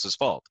someone else's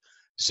fault.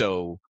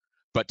 So,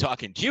 but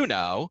talking to you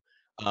now,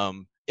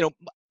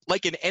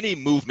 like in any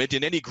movement,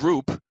 in any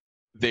group,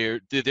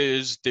 there's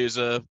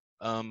a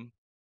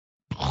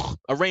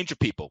range of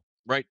people,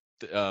 right?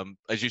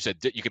 As you said,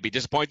 you can be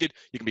disappointed,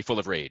 you can be full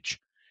of rage,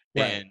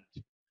 right.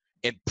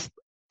 and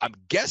I'm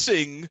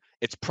guessing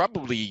it's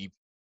probably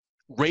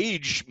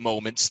rage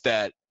moments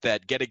that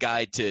get a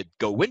guy to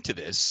go into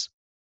this.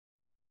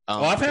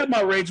 I've had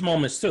my rage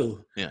moments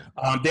too. Yeah.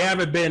 They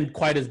haven't been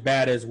quite as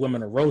bad as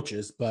Women Are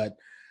Roaches, but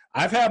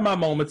I've had my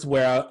moments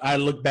where I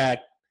look back,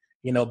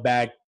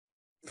 back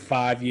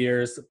 5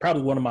 years,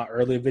 probably one of my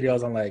earlier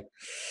videos. I'm like,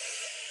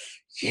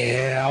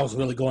 yeah, I was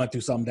really going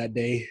through something that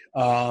day.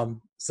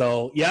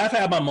 So yeah, I've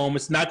had my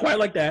moments, not quite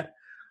like that.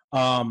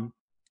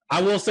 I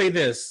will say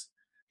this: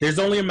 there's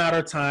only a matter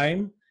of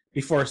time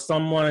before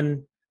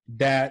someone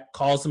that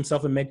calls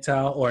himself a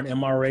MGTOW or an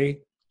MRA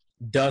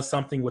does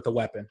something with a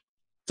weapon.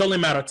 It's only a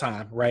matter of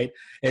time, right?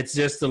 It's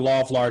just the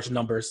law of large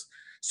numbers.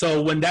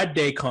 So when that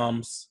day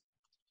comes,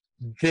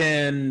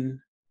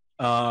 then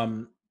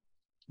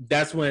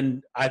that's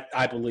when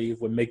I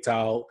believe when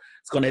MGTOW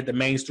is going to hit the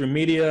mainstream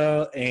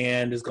media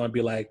and it's going to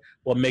be like,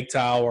 well,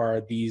 MGTOW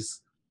are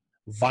these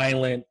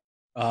violent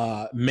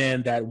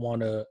men that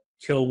want to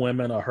kill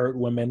women or hurt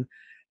women.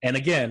 And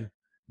again,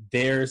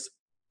 there's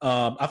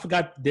I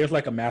forgot, there's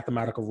like a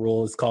mathematical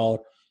rule. It's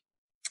called,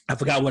 I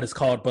forgot what it's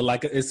called, but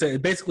like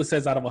it basically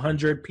says out of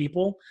 100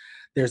 people,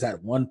 there's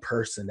that one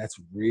person that's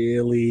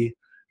they're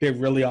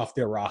really off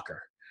their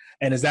rocker.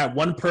 And is that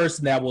one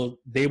person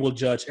they will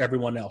judge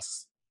everyone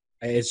else.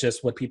 It's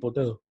just what people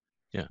do.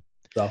 Yeah.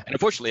 So. And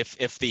unfortunately,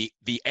 if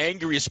the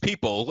angriest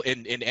people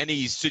in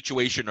any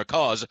situation or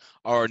cause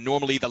are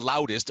normally the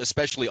loudest,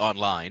 especially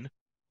online.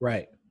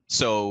 Right.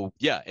 So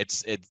yeah,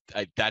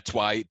 that's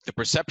why the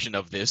perception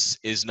of this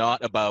is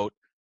not about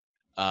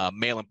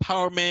male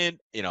empowerment.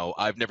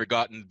 I've never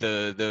gotten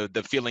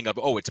the feeling of,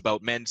 it's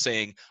about men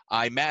saying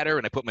I matter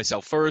and I put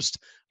myself first.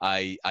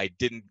 I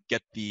didn't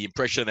get the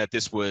impression that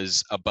this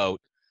was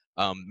about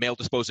male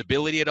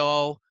disposability at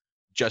all.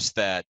 Just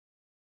that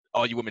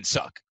all you women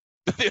suck.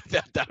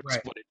 that was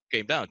what it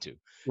came down to.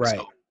 Right.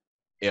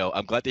 So,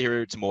 I'm glad to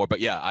hear it's more.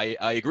 But yeah,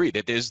 I agree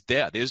that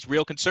there's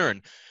real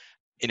concern.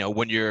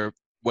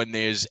 When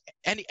there's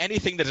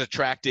anything that's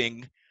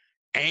attracting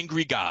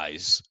angry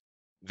guys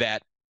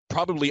that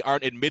probably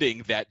aren't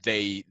admitting that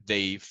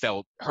they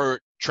felt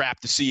hurt,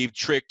 trapped, deceived,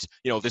 tricked.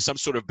 There's some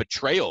sort of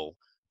betrayal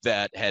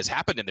that has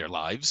happened in their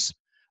lives.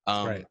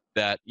 Right.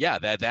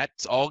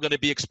 That's all going to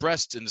be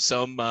expressed in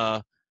some,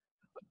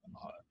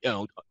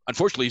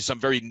 unfortunately, some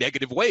very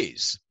negative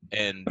ways.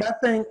 And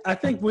but I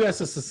think we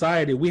as a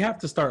society, we have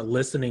to start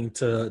listening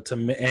to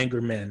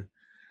angry men,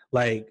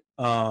 like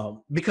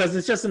because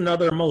it's just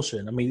another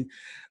emotion. I mean,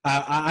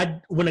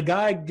 when a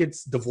guy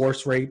gets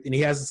divorce raped and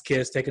he has his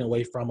kids taken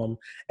away from him,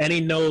 and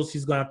he knows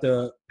he's going to have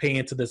to pay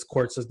into this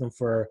court system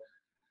for,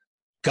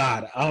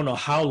 God, I don't know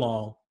how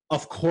long.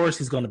 Of course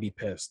he's going to be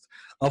pissed.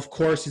 Of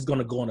course he's going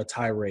to go on a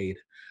tirade.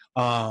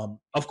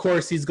 Of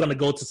course he's going to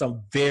go to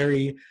some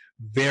very,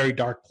 very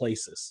dark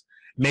places.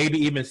 Maybe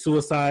even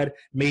suicide,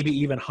 maybe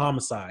even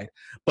homicide.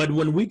 But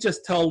when we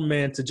just tell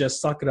men to just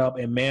suck it up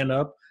and man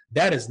up,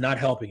 that is not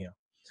helping him.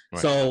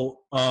 Right. So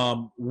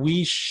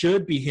we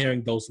should be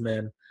hearing those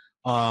men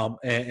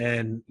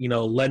and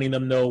letting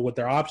them know what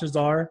their options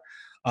are,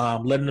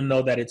 letting them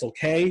know that it's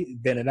okay,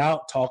 vent it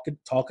out, talk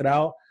it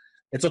out.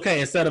 It's okay,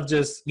 instead of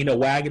just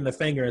wagging the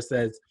finger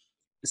and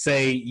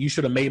say you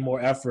should have made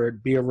more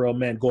effort, be a real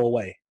man, go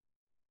away.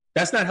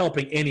 That's not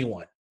helping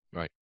anyone.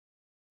 Right.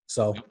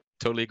 So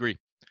totally agree.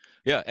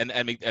 Yeah, and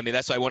I mean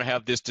that's why I want to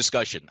have this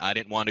discussion. I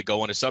didn't want to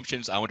go on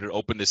assumptions. I wanted to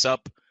open this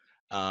up.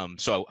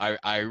 So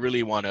I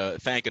really want to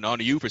thank and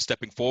honor you for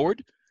stepping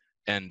forward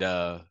and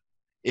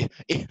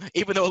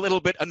even though a little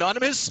bit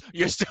anonymous,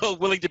 you're still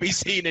willing to be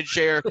seen and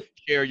share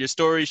your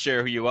stories,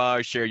 share who you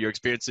are, share your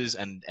experiences,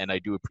 and I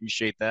do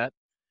appreciate that.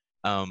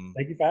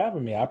 Thank you for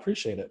having me. I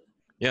appreciate it.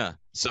 Yeah.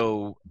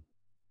 So,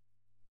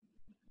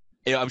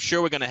 I'm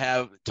sure we're going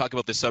to talk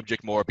about this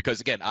subject more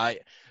because, again,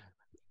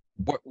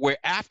 we're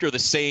after the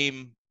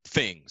same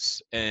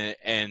things,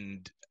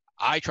 and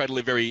I try to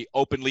live very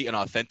openly and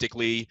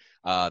authentically.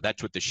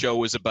 That's what the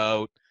show is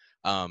about.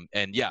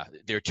 And yeah,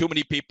 there are too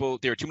many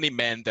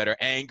men that are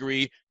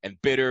angry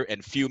and bitter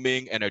and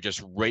fuming and are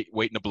just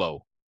waiting to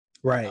blow.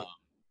 Right.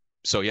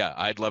 So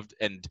yeah,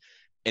 and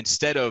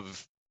instead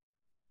of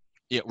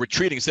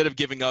retreating, instead of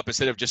giving up,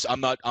 instead of just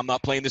I'm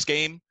not playing this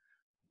game,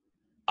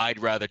 I'd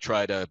rather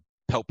try to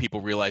help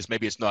people realize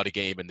maybe it's not a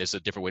game and there's a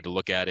different way to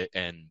look at it,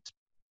 and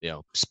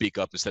speak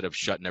up instead of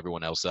shutting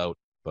everyone else out.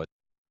 But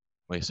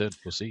like I said,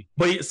 we'll see.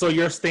 But so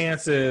your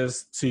stance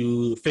is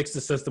to fix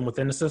the system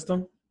within the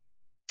system?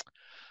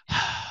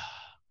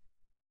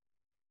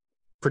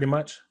 Pretty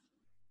much.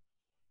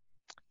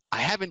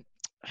 I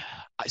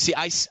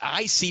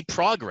see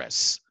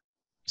progress.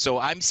 So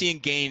I'm seeing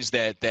gains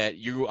that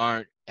you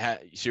aren't. So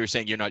you're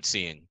saying you're not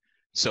seeing.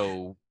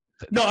 So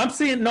I'm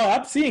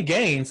seeing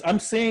gains. I'm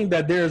seeing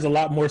that there's a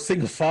lot more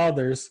single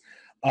fathers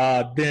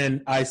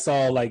than I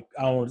saw. Like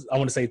I want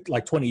to say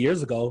like 20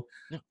 years ago.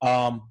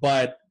 Yeah.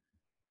 But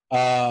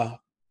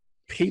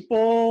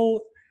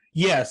people,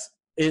 yes.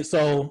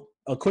 So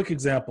a quick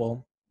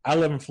example. I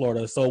live in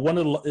Florida, so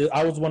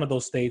I was one of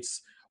those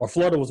states, or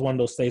Florida was one of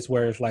those states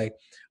where it's like,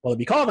 well, if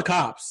you call the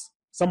cops,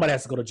 somebody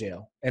has to go to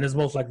jail, and it's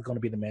most likely going to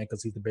be the man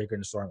because he's the bigger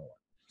and the stronger one.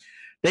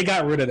 They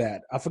got rid of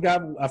that. I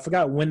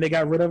forgot when they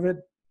got rid of it.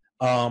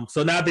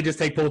 So now they just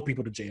take both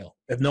people to jail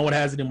if no one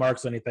has any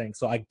marks or anything.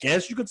 So I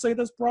guess you could say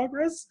there's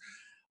progress.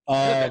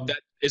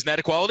 Isn't that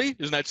equality?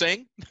 Isn't that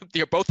saying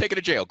you're both taken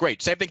to jail?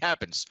 Great, same thing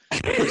happens.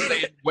 We're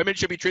saying women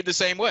should be treated the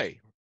same way.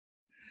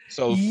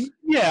 So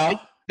yeah.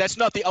 That's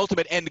not the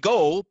ultimate end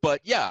goal, but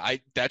yeah,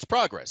 that's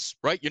progress,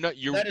 right? You're not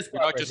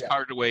just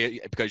carted away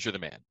because you're the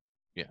man.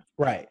 Yeah.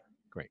 Right.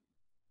 Great.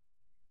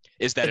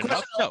 Is that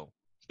enough? No.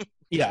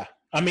 Yeah.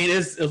 I mean,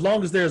 as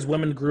long as there's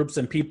women groups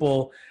and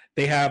people,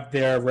 they have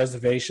their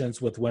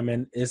reservations with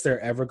women, is there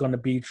ever going to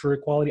be true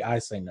equality? I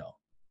say no.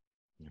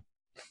 Yeah.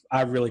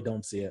 I really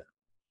don't see it.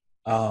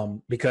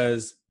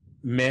 Because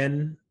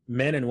men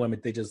and women,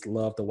 they just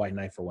love the white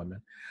knight for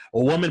women. A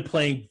woman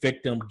playing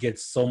victim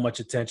gets so much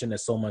attention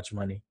and so much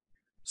money.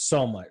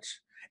 So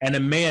much. And a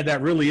man that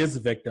really is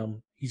a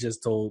victim, he's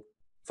just told,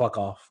 fuck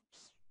off.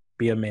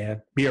 Be a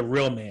man. Be a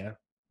real man.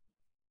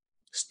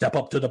 Step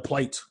up to the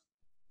plate.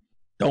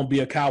 Don't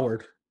be a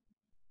coward.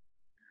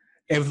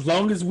 As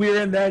long as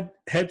we're in that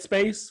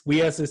headspace,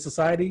 we as a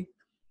society,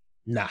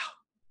 nah.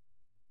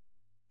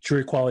 True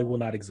equality will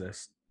not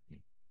exist.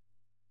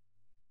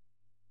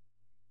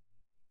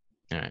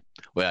 All right.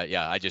 Well,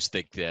 yeah, I just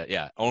think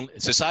that,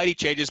 society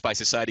changes by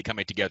society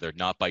coming together,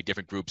 not by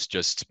different groups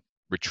just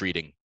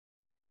retreating.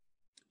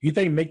 You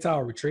think MGTOW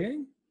are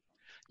retreating?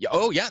 Yeah.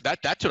 Oh, yeah.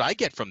 That's what I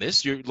get from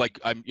this. You're like,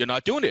 you're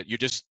not doing it. You're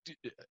just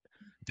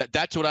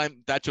that's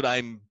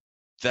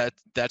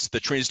the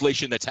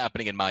translation that's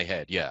happening in my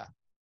head. Yeah.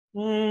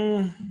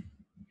 But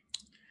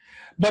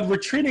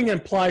retreating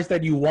implies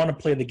that you want to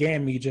play the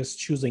game, you're just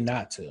choosing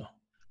not to.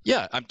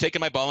 Yeah, I'm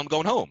taking my ball. I'm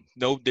going home.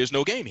 No, there's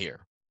no game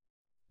here.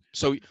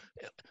 So,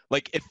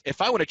 like,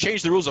 if I want to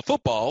change the rules of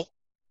football,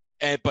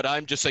 but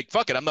I'm just like,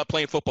 fuck it, I'm not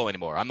playing football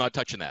anymore. I'm not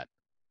touching that.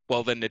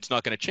 Well, then it's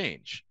not going to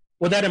change.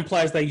 Well, that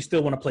implies that you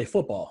still want to play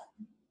football.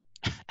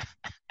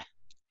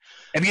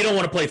 If you don't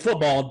want to play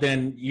football,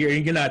 then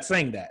you're not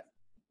saying that.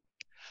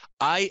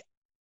 I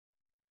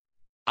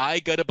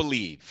gotta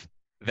believe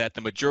that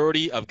the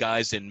majority of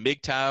guys in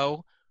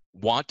MGTOW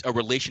want a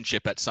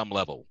relationship at some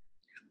level.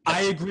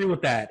 I agree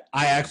with that.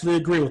 I actually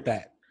agree with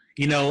that.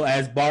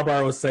 As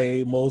Barbara would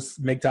say,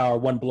 most MGTOW are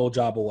one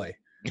blowjob away.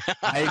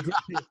 I agree.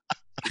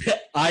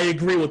 I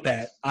agree with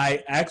that.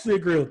 I actually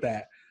agree with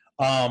that.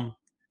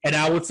 And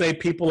I would say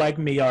people like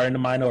me are in the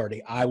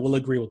minority. I will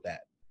agree with that.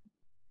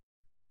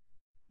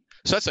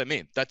 So that's what I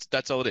mean.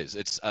 That's all it is.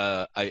 It's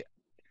I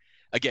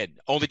again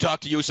only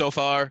talked to you so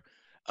far,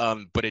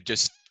 but it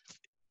just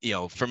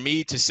for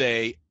me to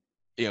say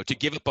to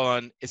give up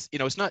on it's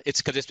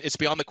it's because it's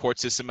beyond the court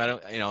system. I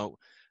don't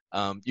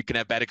you can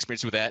have bad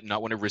experience with that and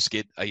not want to risk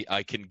it.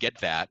 I can get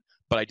that,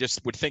 but I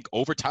just would think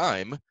over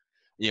time,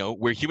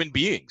 we're human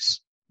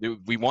beings.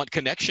 We want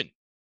connection.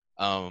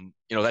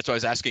 That's why I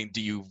was asking,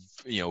 do you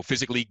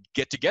physically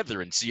get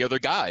together and see other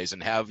guys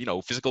and have,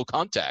 physical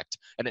contact?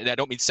 And I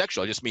don't mean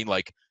sexual. I just mean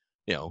like,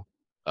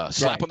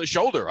 slap on the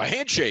shoulder, a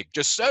handshake,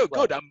 just so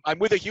good. I'm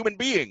with a human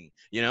being,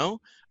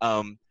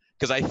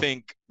 because I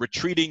think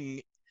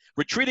retreating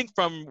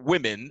from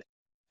women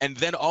and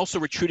then also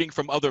retreating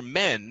from other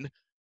men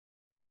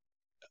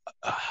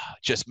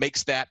just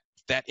makes that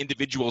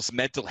individual's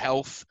mental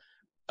health,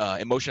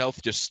 emotional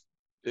health, just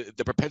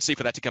the propensity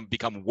for that to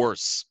become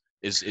worse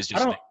is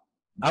just.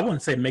 I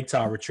wouldn't say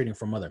MGTOW retreating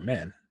from other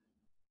men.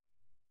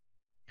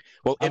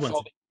 Well,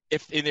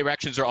 if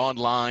interactions are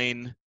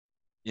online,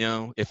 You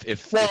know,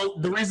 if Well,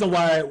 the reason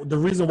why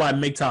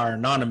MGTOW are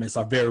anonymous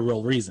are very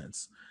real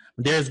reasons.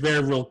 There's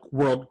very real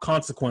world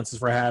consequences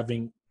for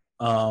having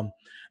an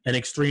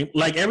extreme,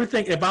 like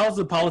everything. If I was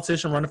a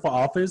politician running for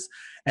office,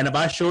 and if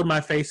I showed my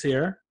face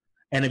here,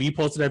 and if you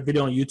posted that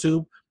video on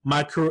YouTube,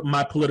 my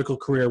political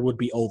career would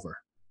be over.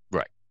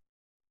 Right.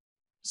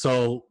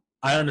 So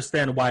I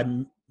understand why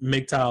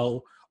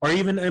MGTOW or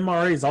even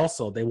MRAs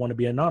also, they want to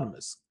be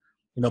anonymous.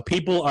 You know,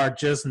 people are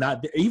just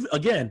not even,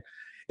 again,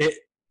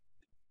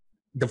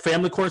 the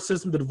family court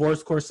system, the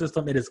divorce court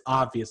system, it is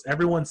obvious.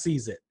 Everyone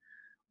sees it.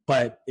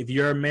 But if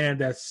you're a man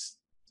that's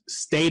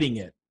stating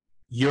it,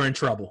 you're in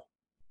trouble.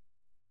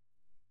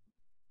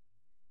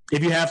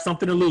 If you have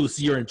something to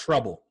lose, you're in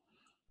trouble.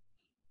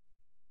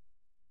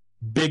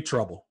 Big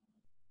trouble.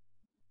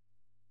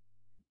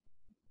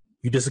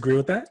 You disagree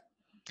with that?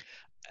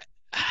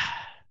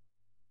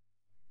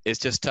 It's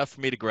just tough for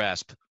me to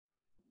grasp.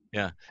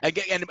 Yeah.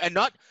 And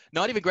not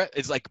even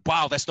it's like,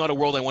 wow, that's not a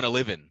world I want to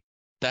live in.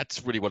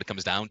 That's really what it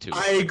comes down to.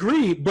 I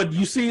agree, but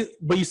you see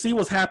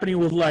what's happening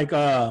with like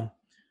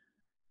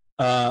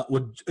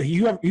with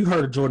you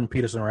heard of Jordan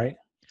Peterson, right?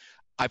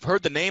 I've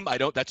heard the name.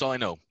 That's all I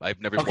know.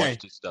 I've never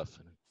watched his stuff.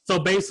 So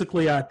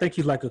basically, I think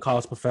he's like a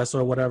college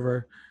professor or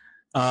whatever.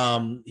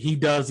 He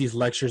does these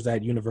lectures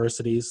at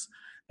universities,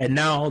 and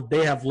now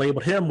they have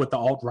labeled him with the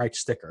alt-right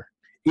sticker.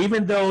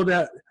 Even though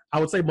that I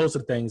would say most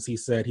of the things he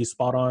said, he's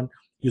spot on.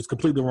 He was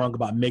completely wrong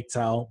about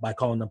MGTOW by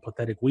calling them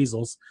pathetic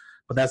weasels,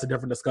 but that's a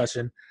different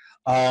discussion.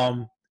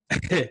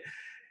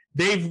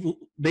 They've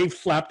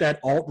slapped that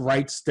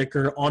alt-right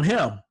sticker on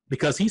him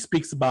because he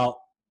speaks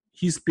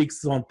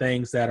on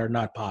things that are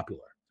not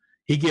popular.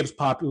 He gives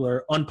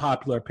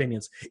unpopular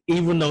opinions,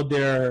 even though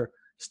they're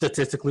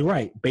statistically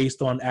right,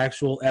 based on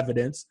actual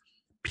evidence.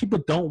 People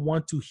don't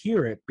want to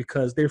hear it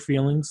because their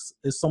feelings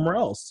is somewhere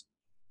else.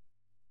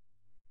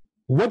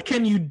 What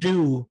can you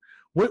do?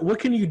 What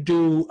can you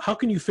do? How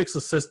can you fix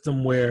a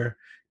system where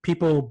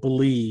people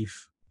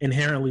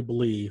inherently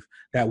believe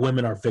that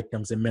women are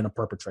victims and men are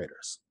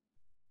perpetrators?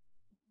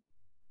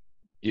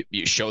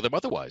 You show them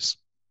otherwise.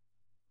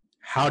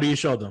 How do you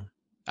show them?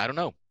 I don't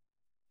know,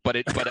 but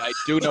I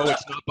do know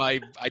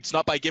it's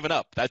not by giving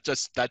up.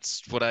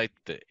 That's what I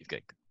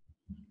think.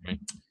 Right?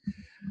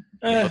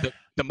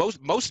 The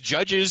most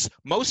judges,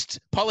 most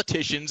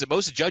politicians, and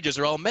most judges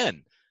are all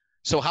men.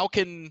 So how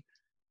can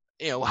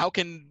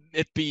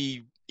it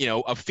be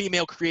a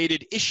female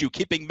created issue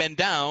keeping men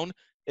down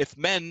if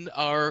men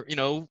are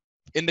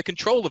in the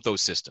control of those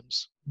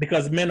systems?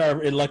 Because men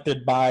are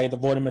elected by the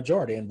voting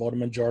majority, and voting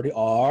majority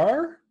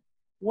are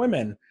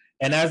women.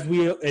 And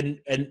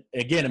and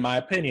again, in my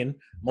opinion,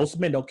 most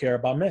men don't care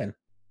about men.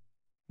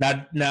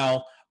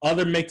 Now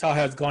other MGTOW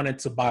has gone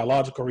into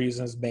biological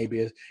reasons.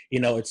 Maybe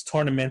it's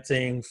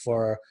tournamenting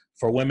for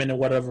women and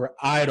whatever.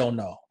 I don't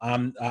know.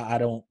 I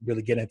don't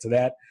really get into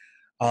that.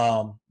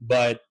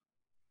 But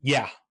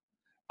yeah,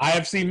 I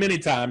have seen many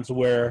times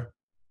where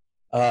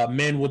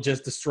men will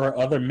just destroy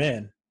other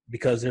men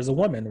because there's a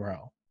woman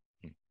around.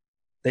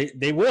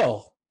 They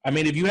will. I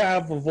mean, if you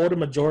have a voting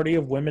majority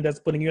of women that's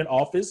putting you in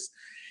office,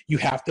 you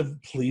have to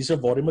please your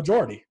voting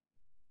majority.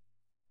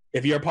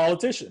 If you're a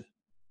politician,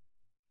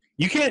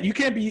 you can't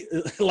be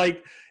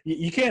like,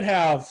 you can't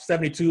have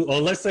 72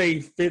 or let's say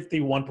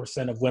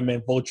 51% of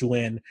women vote you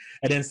in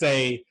and then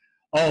say,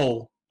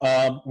 oh,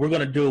 we're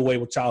going to do away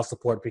with child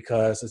support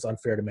because it's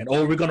unfair to men,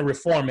 or we're going to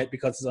reform it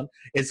because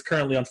it's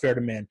currently unfair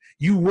to men.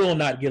 You will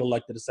not get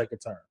elected a second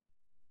term.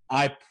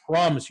 I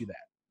promise you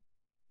that.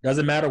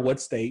 Doesn't matter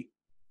what state.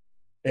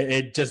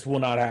 It just will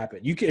not happen.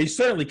 You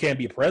certainly can't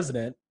be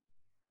president.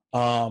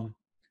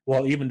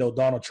 Well, even though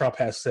Donald Trump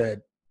has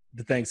said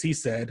the things he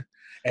said,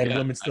 and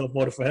women still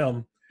voted for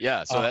him.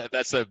 Yeah, so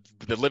that's the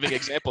living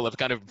example of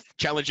kind of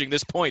challenging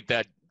this point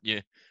that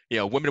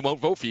women won't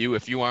vote for you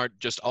if you aren't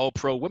just all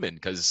pro women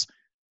because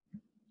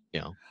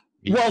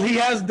Well, he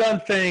has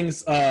done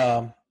things.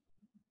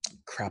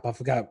 Crap, I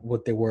forgot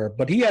what they were,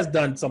 but he has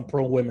done some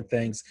pro women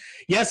things.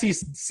 Yes, he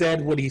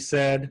said what he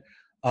said,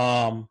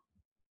 but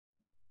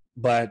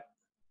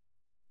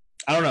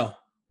I don't know.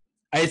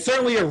 It's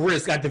certainly a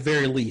risk at the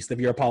very least if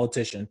you're a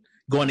politician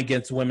going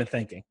against women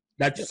thinking.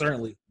 That's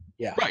certainly,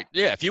 yeah. Right.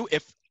 Yeah.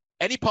 If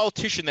any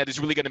politician that is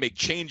really going to make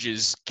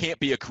changes can't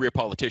be a career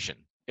politician.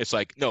 It's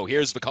like, no,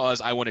 here's the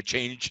cause I want to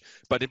change,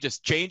 but if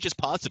just change is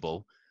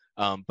possible.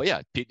 But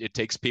yeah, it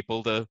takes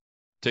people to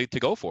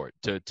go for it,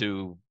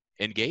 to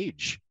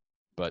engage.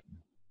 But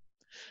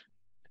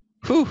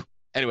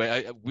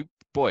anyway,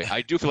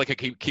 I do feel like I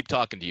keep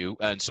talking to you,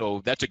 and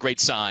so that's a great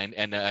sign.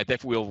 And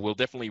we'll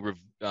definitely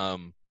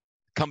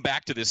come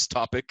back to this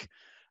topic.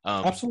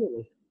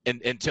 Absolutely.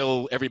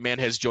 Until every man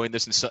has joined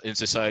this in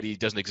society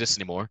doesn't exist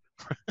anymore.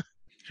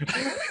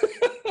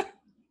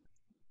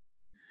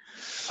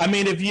 I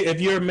mean,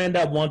 if you're a man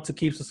that want to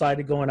keep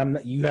society going,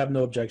 you have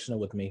no objection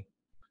with me.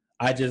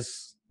 I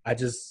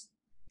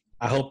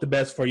hope the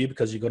best for you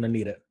because you're going to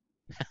need it.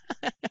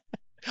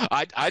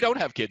 I don't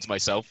have kids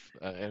myself,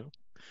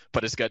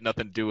 but it's got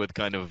nothing to do with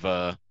kind of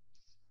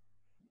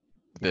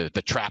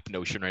the trap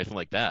notion or anything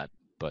like that.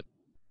 But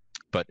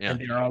But yeah, And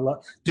there are a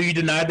lot. Do you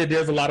deny that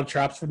there's a lot of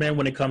traps for men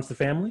when it comes to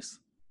families?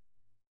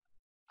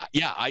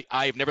 yeah,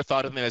 I've never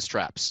thought of them as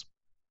traps.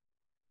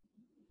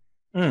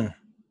 Mm.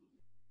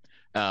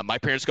 My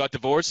parents got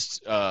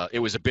divorced. It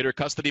was a bitter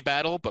custody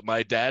battle, but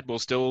my dad will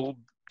still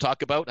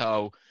talk about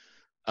how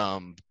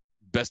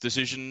best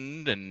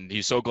decision, and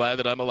he's so glad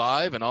that I'm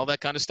alive, and all that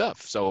kind of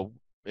stuff. So,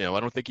 I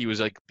don't think he was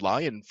like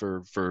lying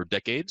for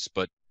decades,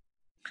 but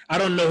I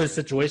don't know his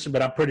situation,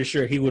 but I'm pretty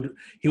sure he would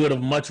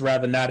have much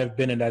rather not have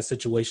been in that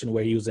situation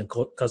where he was in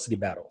custody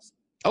battles.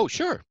 oh,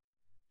 sure,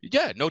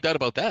 yeah, no doubt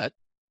about that.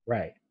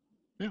 Right.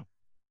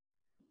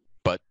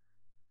 But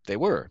they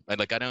were, and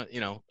like I don't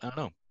know.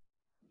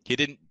 He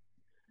didn't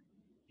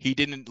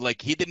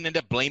end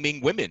up blaming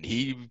women.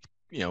 He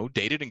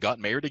dated and got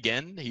married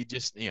again. He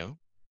just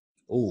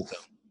Ooh.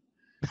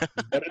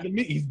 He's better than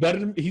me. He's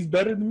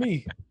better than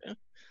me. Yeah.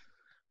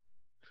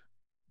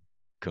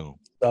 Cool.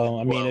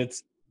 So I mean,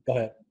 go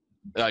ahead.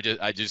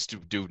 I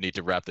just do need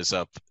to wrap this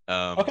up.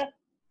 Okay.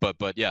 But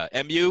yeah,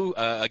 MU,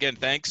 again,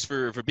 thanks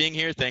for being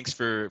here. Thanks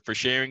for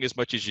sharing as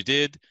much as you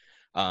did.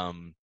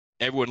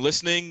 Everyone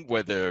listening,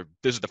 whether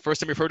this is the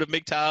first time you've heard of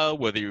MGTOW,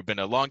 whether you've been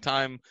a long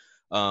time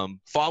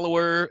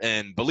follower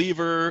and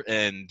believer,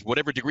 and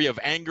whatever degree of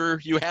anger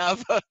you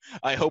have,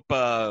 I hope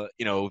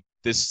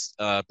this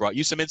brought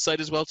you some insight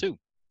as well too.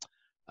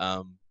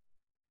 Yeah,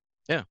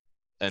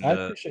 and I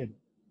appreciate it.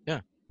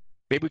 Yeah,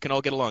 maybe we can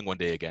all get along one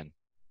day again,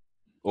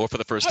 or for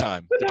the first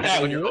time.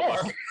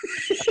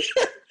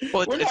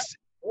 Well,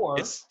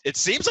 it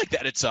seems like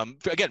that. It's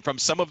again from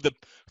some of the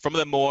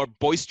more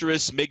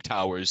boisterous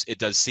MGTOWers, it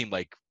does seem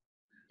like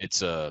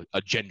it's a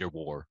gender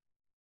war.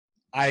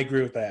 I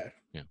agree with that.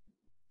 Yeah,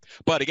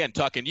 but again,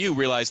 talking to you,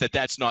 realize that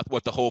that's not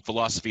what the whole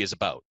philosophy is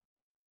about.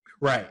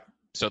 Right.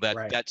 So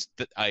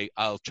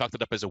I'll chalk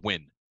that up as a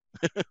win.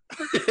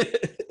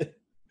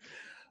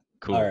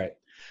 Cool. All right.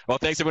 Well,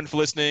 thanks everyone for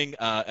listening.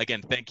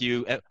 Again, thank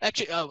you.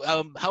 Actually,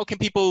 how can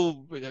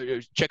people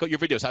check out your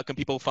videos? How can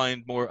people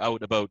find more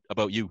out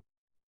about you?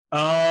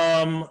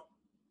 My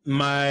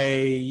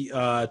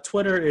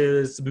Twitter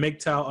is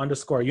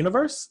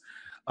MGTOW_universe.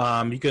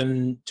 You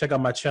can check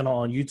out my channel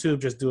on YouTube.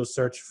 Just do a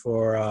search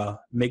for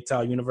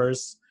MGTOW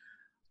Universe.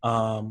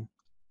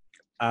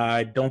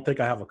 I don't think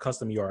I have a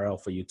custom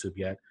URL for YouTube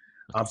yet.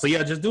 So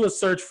yeah, just do a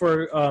search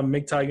for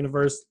MGTOW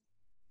Universe.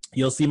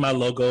 You'll see my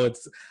logo.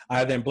 It's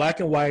either in black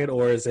and white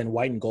or it's in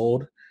white and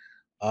gold.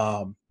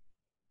 So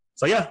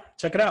yeah,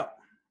 check it out.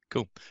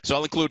 Cool. So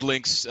I'll include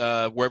links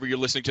wherever you're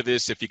listening to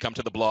this. If you come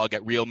to the blog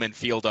at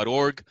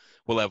realmenfeel.org,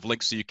 we'll have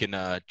links so you can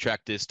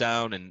track this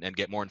down and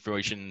get more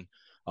information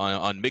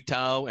on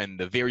MGTOW and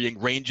the varying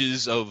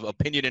ranges of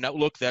opinion and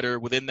outlook that are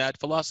within that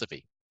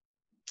philosophy.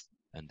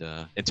 And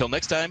until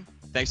next time,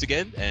 thanks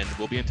again, and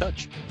we'll be in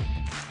touch.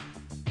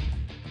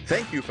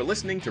 Thank you for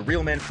listening to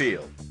Real Men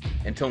Feel.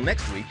 Until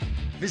next week,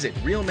 visit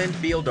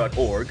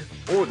realmenfeel.org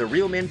or the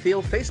Real Men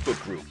Feel Facebook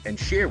group and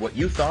share what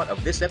you thought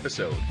of this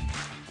episode.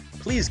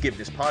 Please give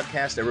this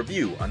podcast a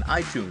review on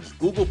iTunes,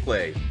 Google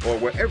Play, or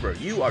wherever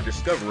you are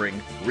discovering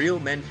Real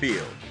Men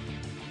Feel.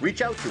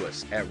 Reach out to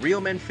us at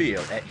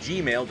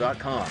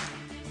realmenfeel@gmail.com.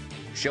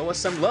 Show us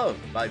some love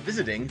by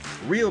visiting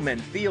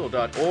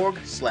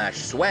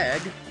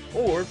realmenfeel.org/swag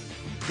or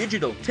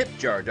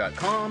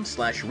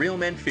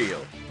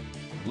digitaltipjar.com/realmenfeel.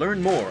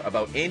 Learn more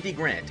about Andy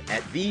Grant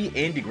at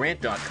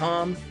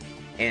theandygrant.com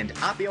and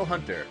Appio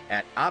Hunter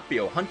at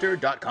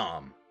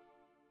appiohunter.com.